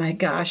 oh my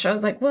gosh. I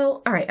was like,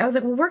 well, all right. I was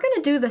like, well, we're going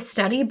to do the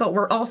study, but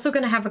we're also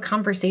going to have a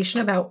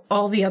conversation about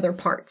all the other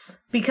parts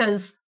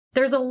because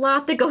there's a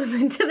lot that goes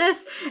into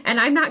this and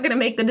I'm not going to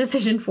make the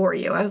decision for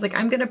you. I was like,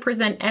 I'm going to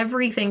present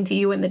everything to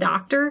you and the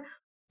doctor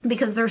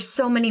because there's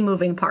so many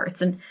moving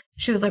parts. And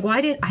she was like, well,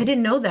 I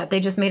didn't know that. They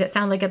just made it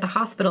sound like at the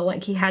hospital,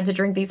 he had to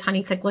drink these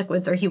honey thick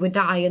liquids or he would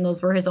die. And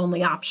those were his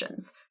only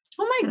options.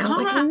 Oh my God. I was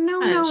like,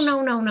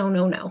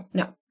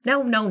 no.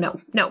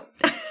 No.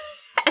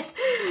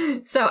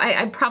 So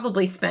I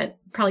probably spent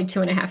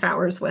 2.5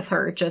 hours with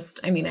her.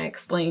 I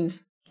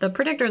explained the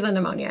predictors of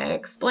pneumonia. I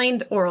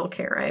explained oral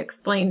care. I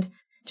explained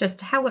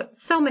just how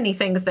so many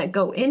things that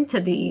go into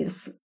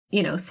these,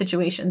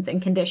 situations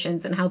and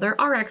conditions, and how there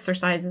are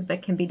exercises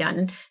that can be done.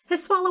 And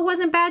his swallow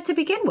wasn't bad to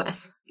begin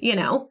with,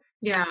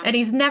 Yeah. And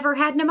he's never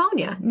had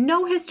pneumonia.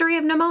 No history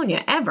of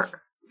pneumonia ever.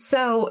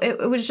 So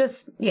it was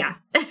just, yeah.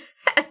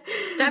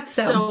 That's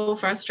so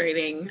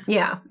frustrating.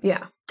 Yeah.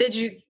 Did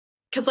you,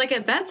 because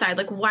at bedside,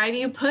 why do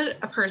you put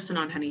a person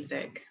on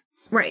Honeythick?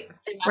 Right.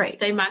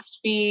 They must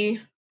be.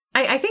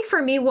 I think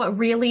for me, what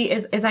really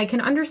is I can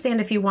understand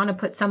if you want to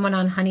put someone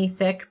on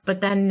Honeythick, but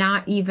then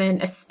not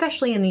even,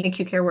 especially in the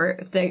acute care where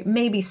if they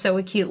may be so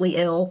acutely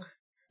ill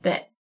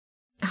that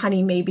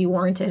honey may be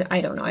warranted.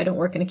 I don't know. I don't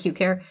work in acute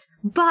care.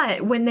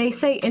 But when they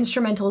say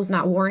instrumental is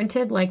not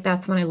warranted,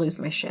 that's when I lose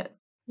my shit.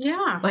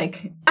 Yeah.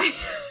 I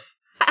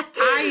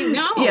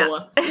know. Yeah.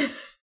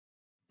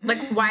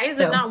 Why is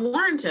it not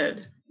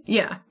warranted?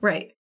 Yeah,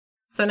 right.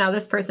 So now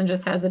this person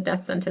just has a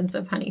death sentence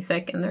of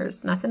Honeythick, and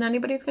there's nothing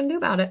anybody's going to do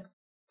about it.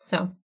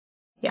 So,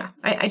 yeah,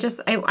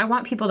 I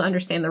want people to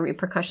understand the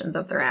repercussions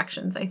of their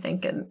actions, I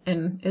think,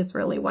 and is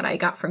really what I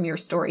got from your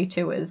story,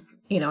 too, is,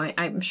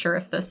 I'm sure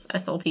if this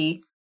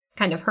SLP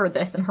kind of heard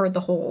this and heard the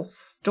whole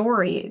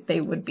story,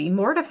 they would be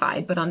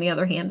mortified. But on the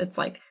other hand, it's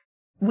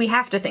we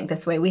have to think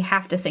this way. We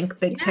have to think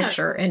big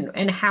picture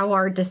and how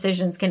our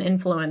decisions can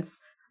influence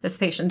this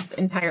patient's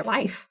entire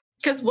life.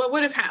 Because what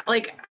would have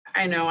happened?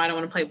 I know I don't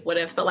want to play what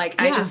if, but I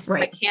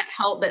can't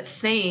help but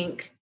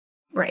think.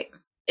 Right.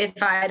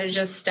 If I had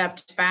just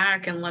stepped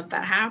back and let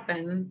that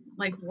happen,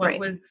 what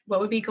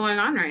would be going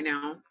on right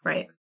now?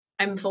 Right.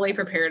 I'm fully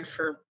prepared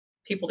for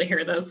people to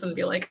hear this and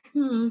be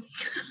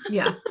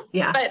Yeah.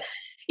 But,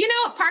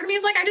 part of me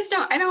is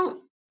I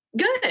don't,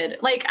 good.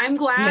 I'm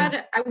glad.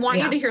 Yeah. I want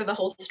you to hear the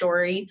whole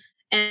story,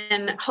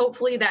 and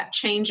hopefully that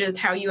changes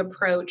how you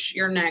approach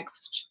your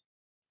next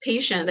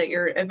patient that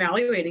you're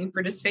evaluating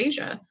for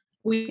dysphagia.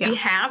 We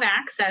have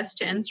access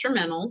to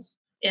instrumentals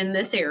in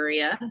this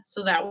area,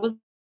 so that was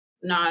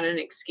not an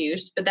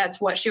excuse, but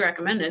that's what she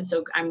recommended.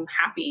 So I'm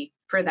happy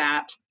for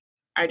that.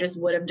 I just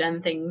would have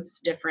done things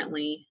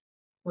differently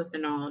with the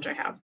knowledge I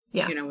have,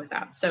 with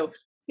that. So,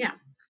 yeah.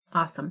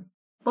 Awesome.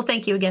 Well,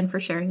 thank you again for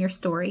sharing your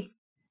story.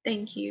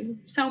 Thank you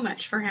so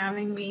much for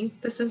having me.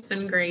 This has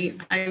been great.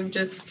 I'm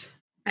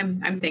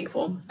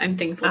thankful. I'm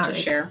thankful to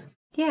share.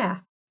 Yeah.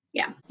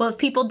 Yeah. Well, if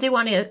people do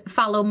want to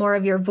follow more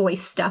of your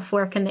voice stuff,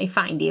 where can they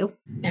find you?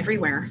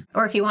 Everywhere.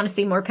 Or if you want to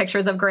see more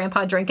pictures of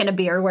Grandpa drinking a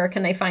beer, where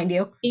can they find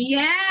you?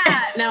 Yeah.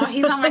 No,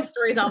 he's on my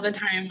stories all the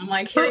time.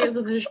 I'm here he is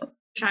with his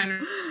Shiner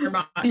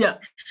box. Yeah.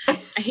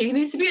 He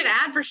needs to be an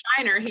ad for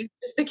Shiner. He's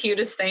just the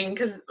cutest thing,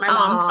 because my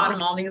mom's bought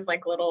him all these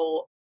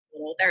little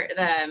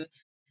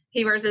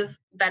he wears his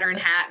veteran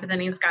hat, but then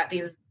he's got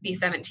these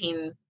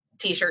B-17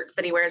 t-shirts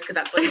that he wears because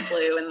that's what he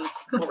flew in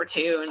World War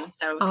II. And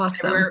so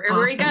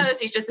everywhere he goes,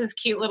 he's just this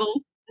cute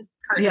little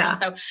cartoon. Yeah.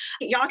 So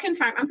y'all can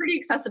find, I'm pretty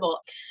accessible.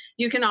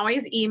 You can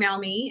always email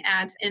me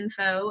at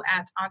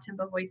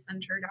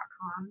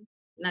info@autempovoicecenter.com.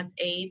 And that's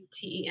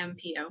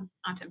ATEMPO,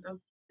 Autempo.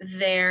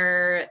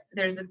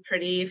 There's a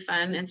pretty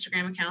fun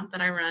Instagram account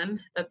that I run.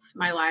 That's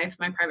my life,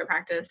 my private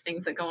practice,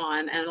 things that go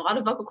on, and a lot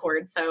of vocal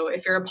cords. So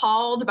if you're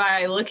appalled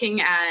by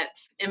looking at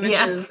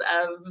images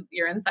of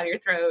your inside of your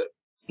throat,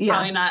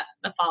 probably not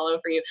a follow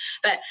for you.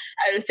 But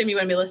I would assume you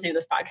wouldn't be listening to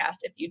this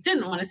podcast if you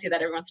didn't want to see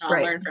that every once in a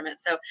while, learn from it.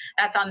 So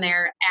that's on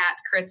there at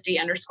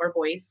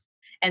Christy_voice.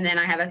 And then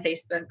I have a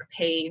Facebook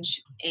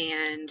page,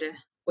 and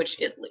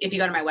if you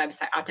go to my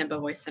website,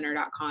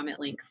 autempovoicecenter.com, it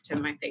links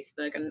to my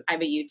Facebook, and I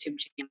have a YouTube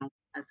channel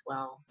as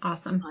well.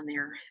 Awesome. On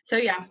there. So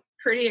yeah,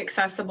 pretty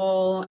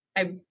accessible.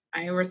 I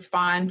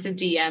respond to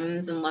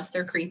DMs unless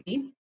they're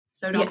creepy.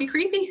 So don't be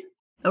creepy.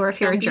 Or if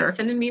you're a jerk.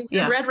 Sending me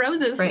red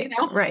roses, Right.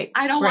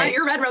 I don't want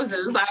your red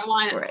roses. I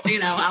want,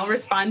 I'll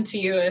respond to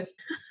you if.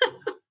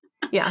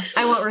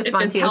 I won't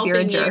respond to you if you're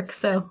a jerk.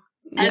 So.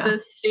 As a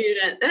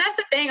student. And that's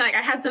the thing.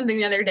 I had something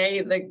the other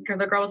day, the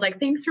girl was like,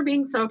 "Thanks for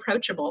being so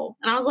approachable."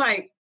 And I was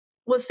like,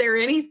 was there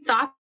any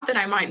thought that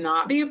I might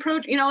not be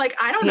approachable?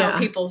 I don't know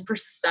people's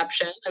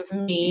perception of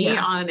me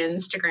on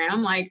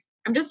Instagram.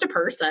 I'm just a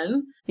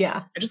person.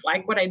 Yeah. I just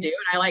like what I do,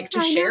 and I like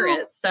to share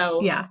it.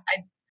 So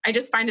I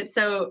just find it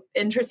so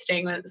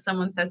interesting when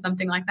someone says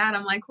something like that.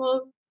 I'm like,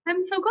 well,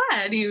 I'm so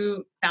glad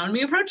you found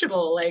me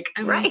approachable.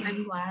 I'm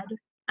glad.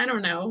 I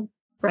don't know.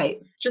 Right.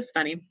 Just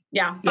funny.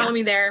 Yeah. Follow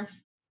me there.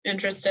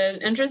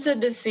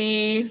 Interested to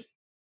see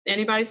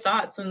anybody's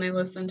thoughts when they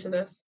listen to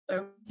this.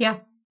 So yeah.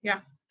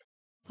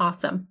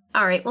 Awesome.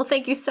 All right. Well,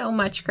 thank you so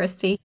much,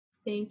 Christy.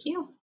 Thank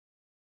you.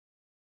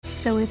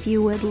 So if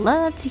you would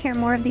love to hear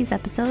more of these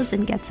episodes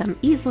and get some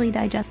easily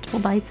digestible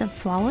bites of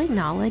swallowing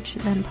knowledge,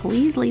 then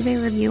please leave a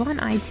review on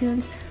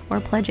iTunes or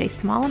pledge a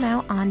small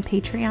amount on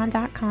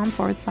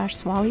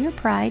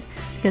patreon.com/swallowyourpride,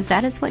 because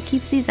that is what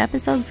keeps these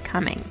episodes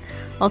coming.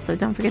 Also,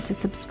 don't forget to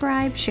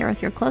subscribe, share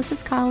with your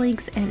closest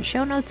colleagues, and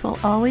show notes will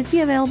always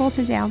be available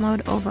to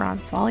download over on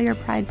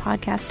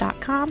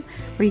swallowyourpridepodcast.com,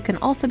 where you can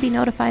also be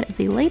notified of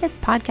the latest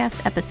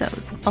podcast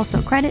episodes.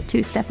 Also, credit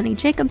to Stephanie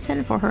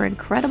Jacobson for her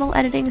incredible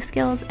editing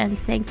skills, and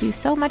thank you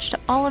so much to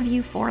all of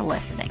you for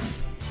listening.